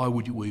 Why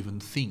would you even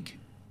think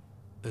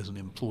as an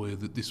employer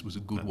that this was a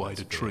good way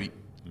to treat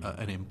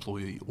an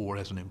employee, or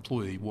as an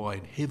employee, why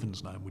in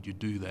heaven's name would you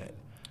do that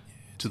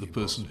to the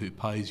person who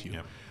pays you?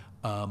 Yep.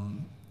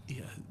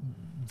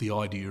 The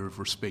idea of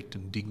respect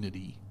and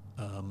dignity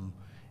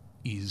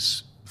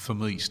is, for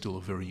me, still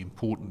a very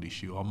important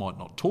issue. I might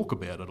not talk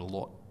about it a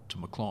lot to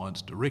my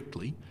clients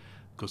directly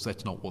because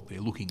that's not what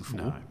they're looking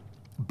for,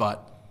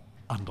 but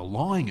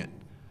underlying it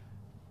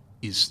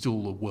is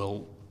still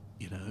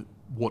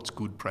what's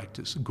good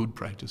practice? Good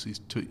practice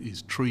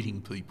is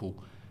treating people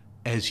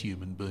as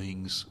human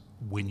beings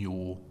when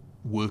you're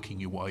working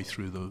your way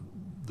through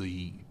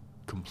the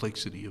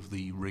complexity of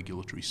the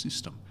regulatory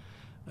system,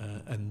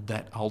 and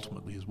that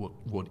ultimately is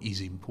what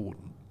is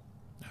important.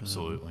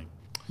 Absolutely.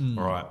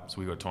 All right, so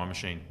we've got a time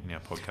machine in our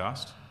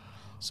podcast.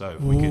 So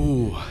if we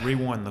can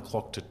rewind the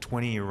clock to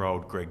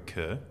 20-year-old Greg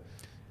Kerr,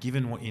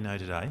 given what you know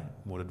today,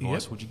 what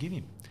advice would you give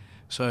him?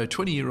 So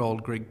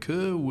 20-year-old Greg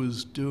Kerr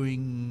was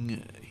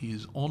doing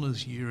his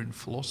honours year in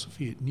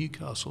philosophy at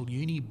Newcastle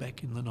Uni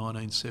back in the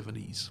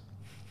 1970s.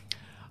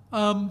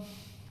 I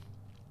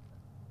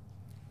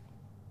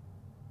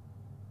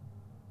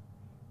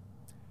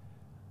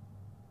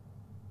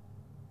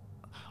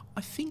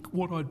think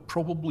what I'd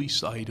probably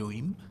say to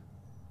him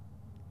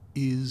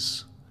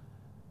is,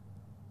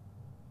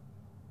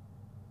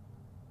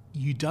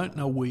 you don't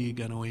know where you're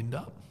going to end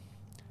up.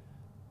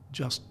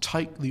 Just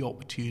take the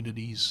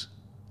opportunities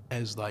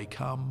as they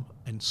come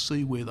and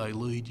see where they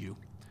lead you.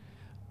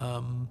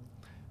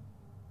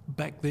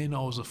 Back then I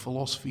was a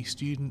philosophy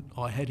student.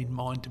 I had in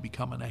mind to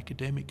become an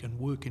academic and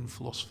work in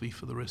philosophy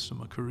for the rest of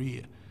my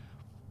career.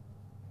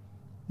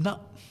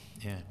 No.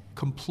 Yeah.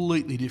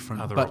 Completely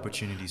different. Other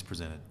opportunities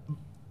presented.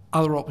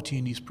 Other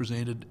opportunities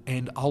presented,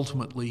 and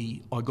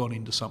ultimately I got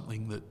into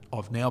something that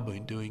I've now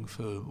been doing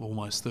for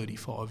almost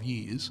 35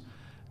 years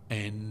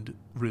and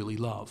really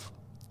love.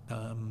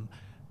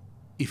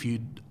 If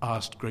you'd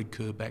asked Greg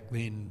Kerr back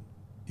then,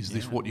 is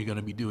this what you're going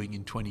to be doing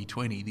in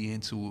 2020, the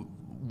answer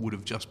would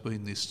have just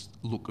been this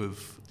look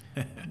of,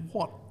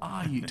 what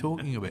are you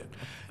talking about?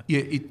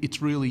 Yeah,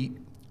 it's really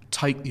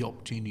take the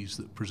opportunities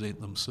that present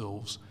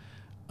themselves.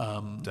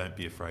 Don't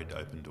be afraid to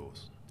open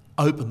doors.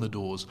 Open the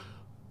doors.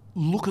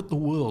 Look at the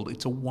world.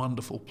 It's a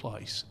wonderful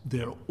place.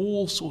 There are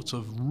all sorts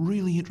of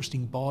really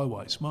interesting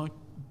byways. My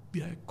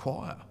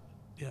choir,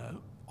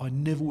 I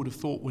never would have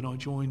thought when I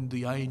joined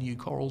the ANU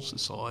Choral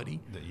Society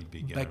that you'd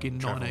be back in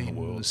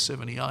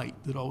 1978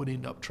 that I would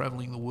end up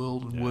travelling the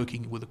world and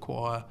working with a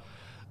choir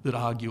that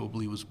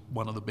arguably was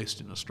one of the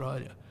best in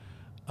Australia.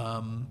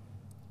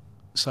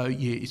 So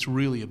it's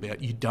really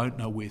about, you don't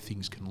know where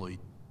things can lead.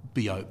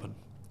 Be open.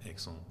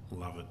 Excellent.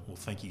 Love it. Well,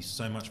 thank you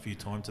so much for your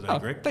time today,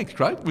 Greg. Thanks,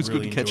 Craig. It was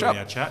really good to catch up.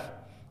 Our chat.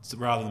 So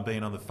rather than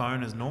being on the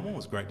phone as normal, it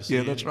was great to see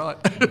you. Yeah, that's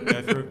right.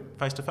 Go for it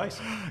face-to-face.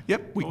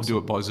 Yep, we can do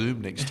it by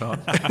Zoom next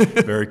time.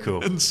 Very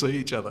cool. And see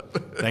each other.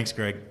 Thanks,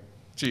 Greg.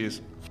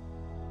 Cheers.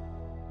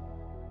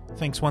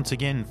 Thanks once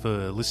again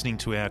for listening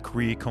to our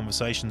Career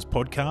Conversations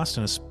podcast,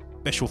 and a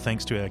special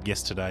thanks to our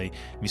guest today,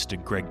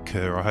 Mr. Greg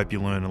Kerr. I hope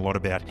you learn a lot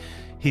about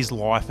his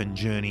life and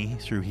journey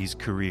through his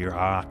career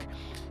arc.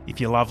 If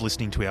you love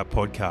listening to our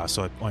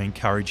podcast, I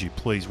encourage you,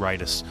 please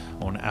rate us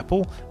on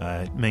Apple.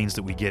 It means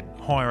that we get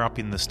higher up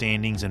in the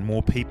standings and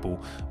more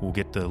people will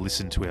get to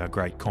listen to our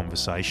great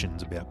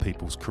conversations about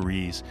people's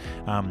careers.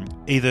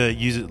 Either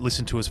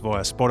listen to us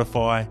via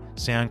Spotify,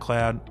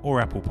 SoundCloud or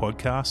Apple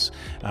Podcasts.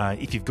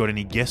 If you've got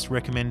any guest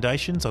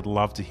recommendations, I'd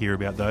love to hear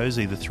about those,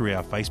 either through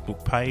our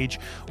Facebook page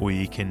or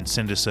you can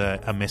send us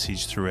a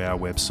message through our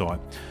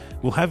website.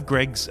 We'll have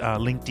Greg's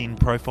LinkedIn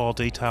profile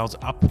details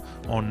up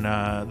on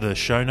the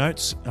show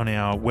notes on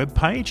our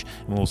webpage,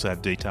 and we'll also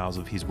have details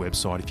of his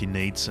website if you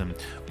need some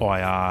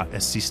IR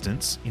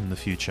assistance in the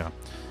future.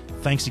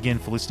 Thanks again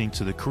for listening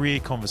to the Career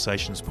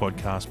Conversations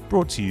podcast,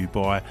 brought to you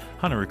by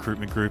Hunter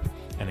Recruitment Group,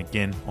 and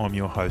again, I'm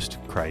your host,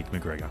 Craig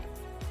McGregor.